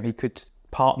Arsenal game, he could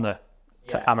partner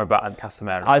to Amrabat and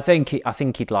Casemiro. I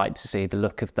think he'd like to see the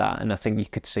look of that, and I think you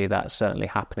could see that certainly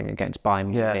happening against Bayern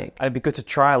Munich. And it'd be good to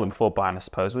trial him before Bayern, I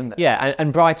suppose, wouldn't it? Yeah,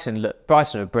 and Brighton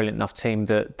are a brilliant enough team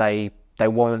that they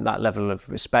warrant that level of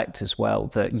respect as well,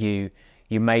 that you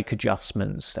make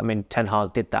adjustments. I mean, Ten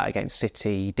Hag did that against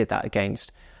City, he did that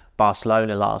against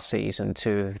Barcelona last season.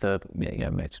 Two of the,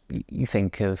 you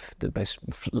think of the most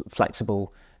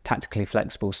tactically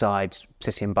flexible sides,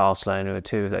 City and Barcelona are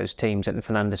two of those teams, and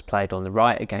Fernandes played on the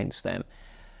right against them.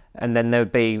 And then there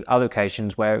would be other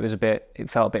occasions where it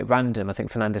felt a bit random. I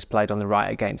think Fernandes played on the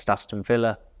right against Aston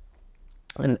Villa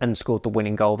and scored the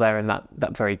winning goal there in that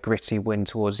very gritty win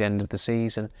towards the end of the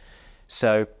season.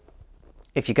 So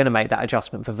if you're going to make that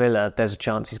adjustment for Villa, there's a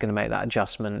chance he's going to make that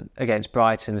adjustment against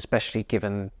Brighton, especially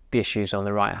given the issues on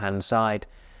the right-hand side.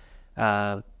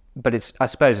 But I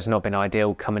suppose it's not been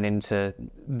ideal coming into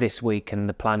this week and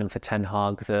the planning for Ten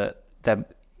Hag that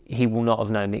he will not have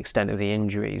known the extent of the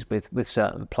injuries with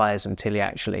certain players until he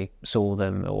actually saw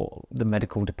them, or the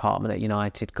medical department at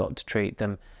United got to treat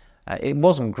them. It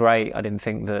wasn't great. I didn't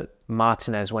think that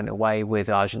Martinez went away with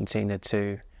Argentina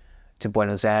to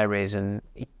Buenos Aires, and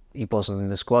he wasn't in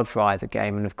the squad for either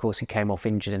game. And of course, he came off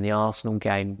injured in the Arsenal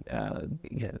game.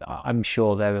 I'm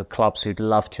sure there are clubs who'd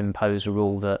love to impose a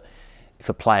rule that if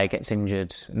a player gets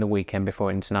injured in the weekend before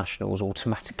internationals,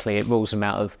 automatically it rules them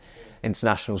out of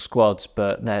international squads,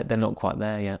 but they're not quite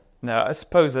there yet. No, I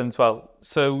suppose then as well.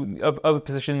 So of other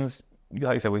positions,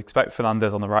 like you said, we expect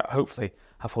Fernandes on the right, hopefully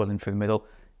have Højlund through the middle.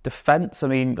 Defence, I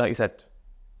mean, like you said,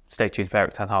 stay tuned for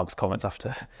Erik Ten Hag's comments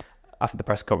after the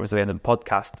press conference at the end of the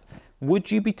podcast.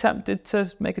 Would you be tempted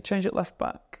to make a change at left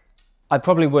back? I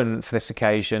probably wouldn't for this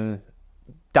occasion.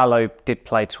 Dalot did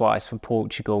play twice for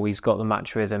Portugal. He's got the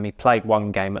match rhythm. He played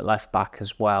one game at left back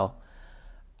as well.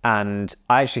 And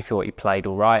I actually thought he played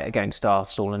all right against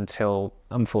Arsenal until,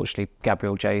 unfortunately,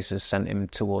 Gabriel Jesus sent him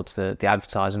towards the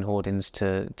advertising hoardings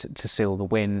to seal the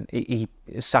win.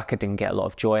 Saka didn't get a lot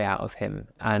of joy out of him.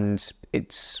 And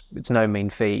it's no mean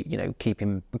feat,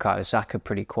 keeping Bukayo Saka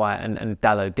pretty quiet. And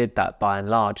Dalot did that by and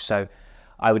large. So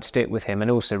I would stick with him. And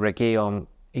also Reguilon,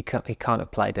 he can't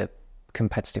have played a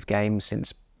competitive game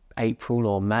since April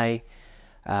or May.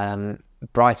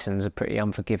 Brighton's a pretty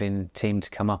unforgiving team to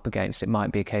come up against. It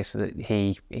might be a case that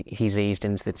he's eased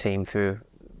into the team through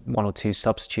one or two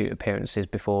substitute appearances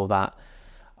before that.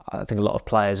 I think a lot of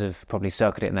players have probably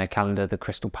circled it in their calendar, the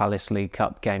Crystal Palace League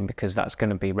Cup game, because that's going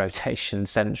to be rotation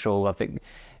central. I think it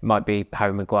might be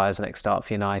Harry Maguire's next start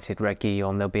for United,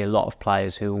 Reguilon. There'll be a lot of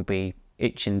players who will be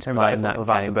itching to play in that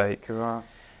game.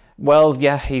 Well,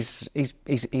 yeah, he's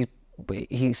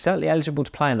certainly eligible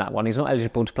to play in that one. He's not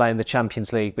eligible to play in the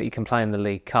Champions League, but he can play in the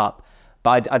League Cup.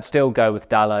 But I'd still go with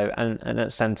Dalot and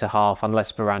at centre half,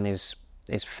 unless Varane is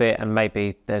fit, and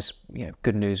maybe there's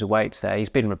good news awaits there. He's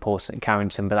been reported at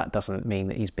Carrington, but that doesn't mean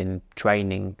that he's been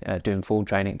training, doing full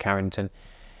training at Carrington.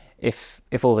 If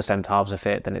all the centre halves are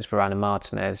fit, then it's Varane and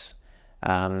Martinez.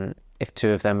 If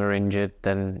two of them are injured,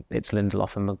 then it's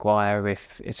Lindelof and Maguire.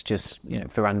 If it's just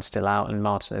Varane's still out and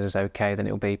Martinez is okay, then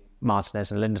it'll be Martinez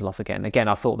and Lindelof again. Again,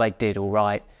 I thought they did all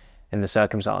right in the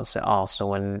circumstances at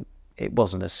Arsenal, and it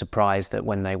wasn't a surprise that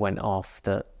when they went off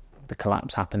that the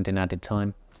collapse happened in added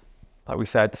time. Like we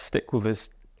said, stick with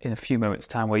us in a few moments'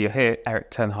 time where you'll hear Erik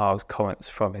Ten Hag's comments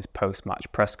from his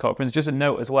post-match press conference. Just a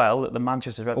note as well that the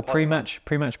Manchester Red... Or pre-match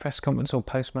press conference or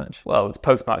post-match? Well, it's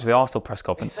post-match, the Arsenal press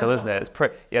conference still, isn't it? It's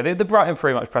the Brighton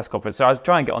pre-match press conference. So I was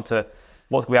trying to get onto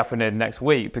what's going to be happening next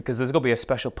week, because there's going to be a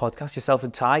special podcast, yourself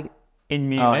and Ty, in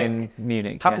Munich. Oh, in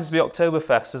Munich, Happens to be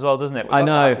Oktoberfest as well, doesn't it? I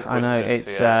know.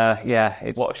 It's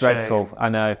it's dreadful. I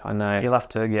know. You'll have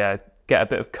to, get a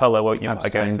bit of colour, won't you?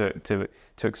 Absolutely.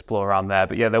 To explore around there.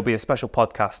 But there'll be a special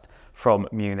podcast from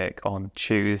Munich on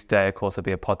Tuesday. Of course, there'll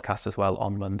be a podcast as well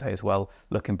on Monday as well,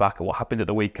 looking back at what happened at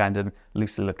the weekend and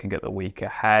loosely looking at the week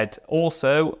ahead.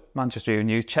 Also, Manchester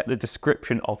news, check the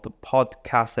description of the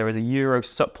podcast. There is a Euro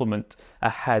supplement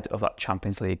ahead of that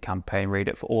Champions League campaign. Read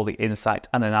it for all the insight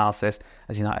and analysis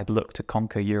as United look to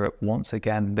conquer Europe once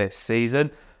again this season.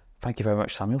 Thank you very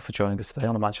much, Samuel, for joining us today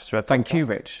on the Manchester Red podcast. Thank you,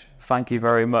 Rich. Thank you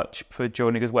very much for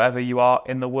joining us wherever you are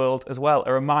in the world as well.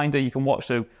 A reminder, you can watch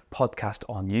the podcast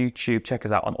on YouTube. Check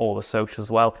us out on all the socials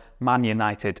as well. Man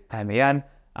United MEN.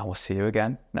 And we'll see you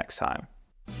again next time.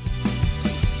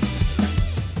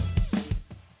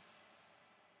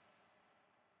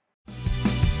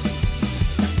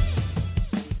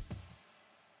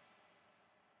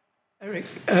 Eric,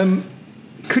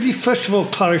 could you first of all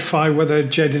clarify whether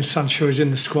Jadon Sancho is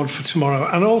in the squad for tomorrow?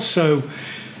 And also,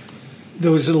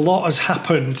 there was a lot has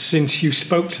happened since you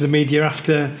spoke to the media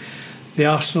after the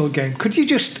Arsenal game. Could you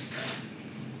just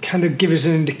kind of give us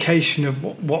an indication of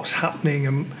what's happening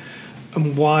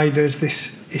and why there's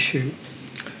this issue?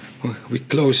 We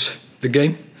close the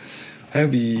game.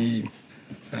 We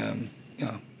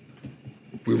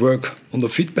work on the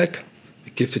feedback.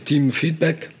 We give the team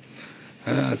feedback.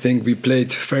 I think we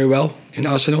played very well in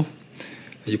Arsenal.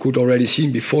 You could already see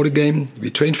before the game,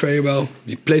 we trained very well,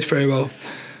 we played very well.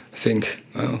 I think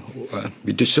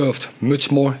we deserved much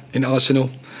more in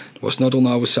Arsenal. It was not on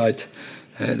our side.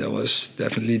 That was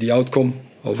definitely the outcome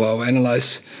of our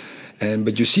analysis.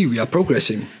 But you see, we are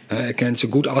progressing against a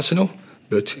good Arsenal.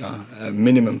 But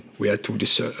minimum, we had to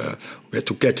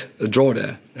get a draw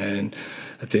there, and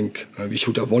I think we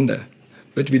should have won there.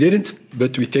 But we didn't.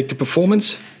 But we take the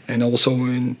performance, and also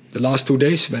in the last 2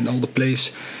 days when all the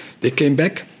players they came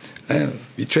back,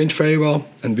 we trained very well,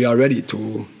 and we are ready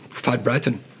to fight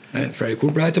Brighton. Very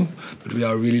good Brighton, but we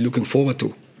are really looking forward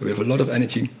to. We have a lot of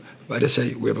energy. Like I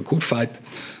say, we have a good vibe,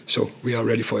 so we are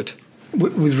ready for it.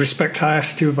 With respect, I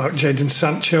asked you about Jadon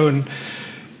Sancho and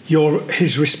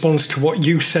his response to what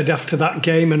you said after that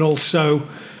game, and also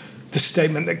the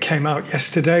statement that came out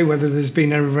yesterday, whether there's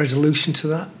been any resolution to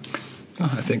that.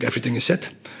 I think everything is set.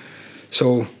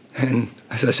 So, and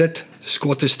as I said,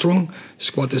 squad is strong,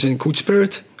 squad is in good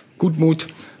spirit, good mood,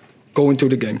 go into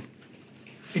the game.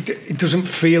 It doesn't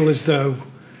feel as though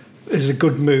there's a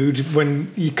good mood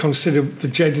when you consider the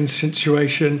Jadon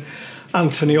situation.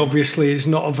 Anthony obviously is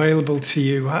not available to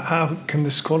you. How can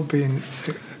the squad be in?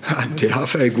 They are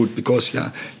very good because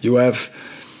you have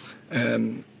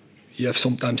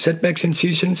sometimes setbacks in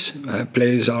seasons.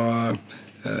 Players are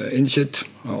injured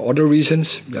or other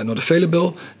reasons. They are not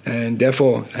available, and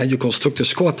therefore you construct a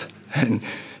squad. And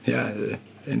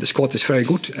the squad is very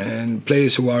good, and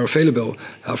players who are available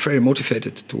are very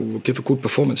motivated to give a good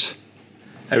performance.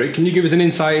 Eric, can you give us an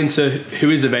insight into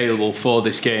who is available for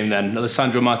this game then?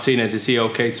 Alessandro Martinez, is he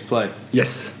okay to play?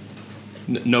 Yes.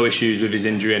 No issues with his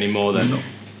injury anymore then?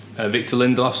 No. Victor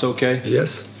Lindelof's okay?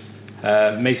 Yes.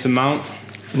 Mason Mount?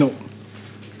 No.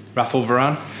 Rafael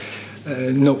Varane?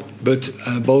 No, but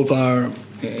both are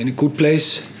in a good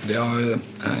place. They are,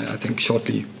 I think,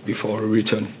 shortly before a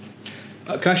return.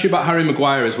 Can I ask you about Harry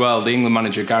Maguire as well? The England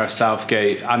manager Gareth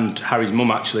Southgate and Harry's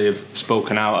mum actually have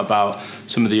spoken out about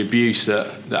some of the abuse that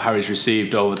Harry's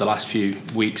received over the last few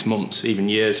weeks, months, even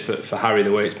years for Harry,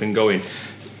 the way it's been going.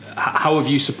 How have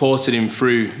you supported him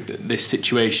through this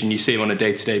situation? You see him on a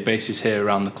day-to-day basis here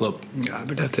around the club. Yeah,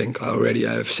 but I think already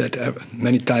I've said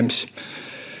many times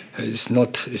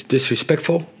it's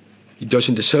disrespectful. He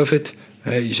doesn't deserve it.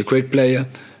 He's a great player.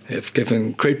 He's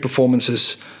given great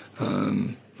performances.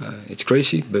 It's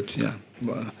crazy, but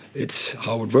it's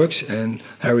how it works, and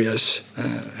Harry has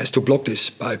to block this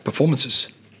by performances.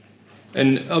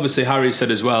 And obviously Harry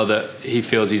said as well that he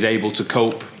feels he's able to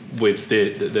cope with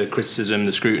the criticism,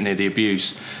 the scrutiny, the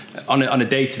abuse. On a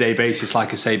day-to-day basis,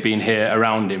 like I say, being here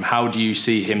around him, how do you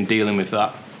see him dealing with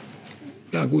that?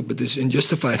 Yeah, good, but it's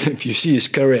unjustified. If you see his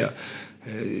career,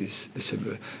 it's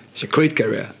a great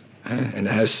career, and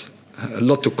it has a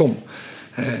lot to come.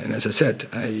 And as I said,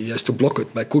 he has to block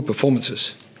it by good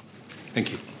performances.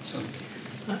 Thank you.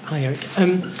 Hi, Eric.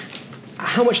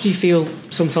 How much do you feel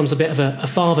sometimes a bit of a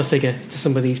father figure to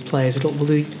some of these players? All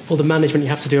the management you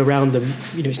have to do around them,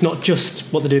 it's not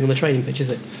just what they're doing on the training pitch, is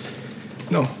it?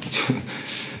 No.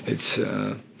 It's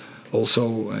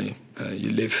also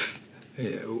you live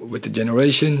with the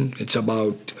generation. It's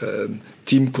about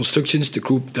team constructions, the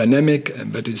group dynamic,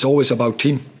 but it's always about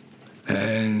team.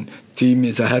 And team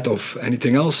is ahead of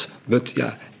anything else. But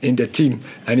in that team,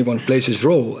 anyone plays his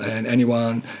role, and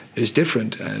anyone is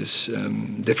different, has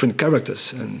different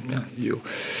characters, and you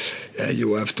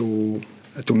have to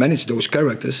manage those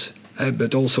characters.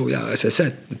 But also, as I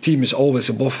said, the team is always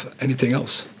above anything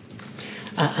else.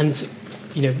 And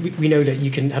we know that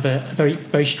you can have a very,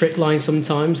 very strict line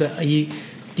sometimes. Do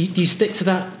you stick to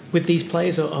that with these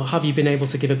players, or have you been able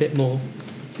to give a bit more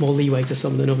leeway to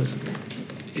some than others?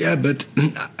 Yeah, but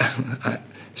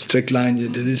strict line,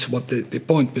 that is what the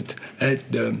point. But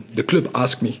the club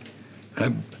asked me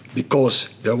because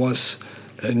there was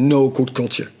no good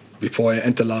culture before I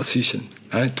entered last season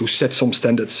to set some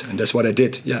standards, and that's what I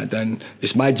did. Then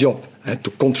it's my job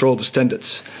to control the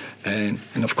standards, and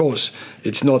of course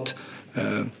it's not,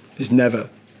 it's never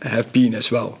have been as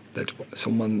well that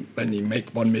someone when you make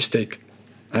one mistake.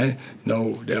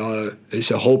 No,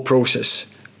 is a whole process.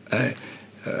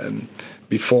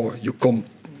 Before you come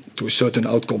to a certain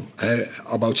outcome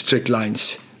about strict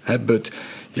lines. But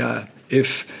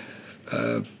if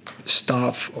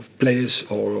staff of players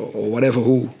or whatever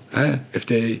who, if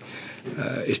they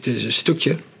if there's a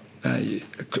structure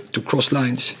to cross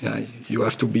lines, you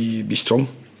have to be strong,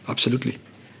 absolutely.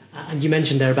 And you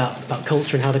mentioned there about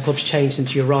culture and how the club's changed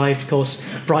since you arrived. Of course,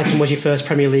 Brighton was your first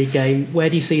Premier League game. Where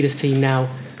do you see this team now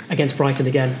against Brighton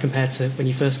again compared to when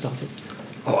you first started?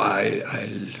 Oh,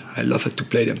 I love it to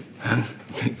play them,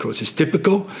 because it's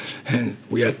typical, and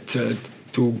we had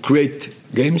 2 great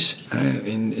games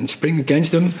in spring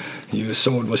against them. You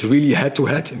saw it was really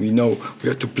head-to-head. We know we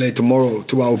have to play tomorrow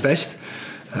to our best,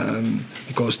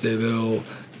 because they will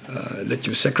let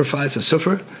you sacrifice and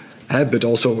suffer. But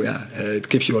also, it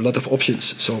gives you a lot of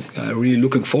options. So I'm really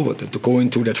looking forward to go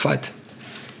into that fight.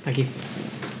 Thank you.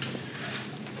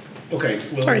 Okay,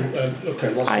 well, Sorry.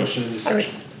 last question in this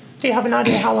section. Do you have an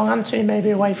idea how long Anthony may be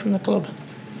away from the club?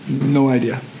 No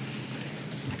idea.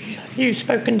 Have you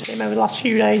spoken to him over the last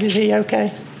few days? Is he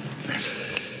okay?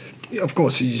 Of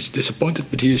course, he's disappointed,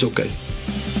 but he is okay.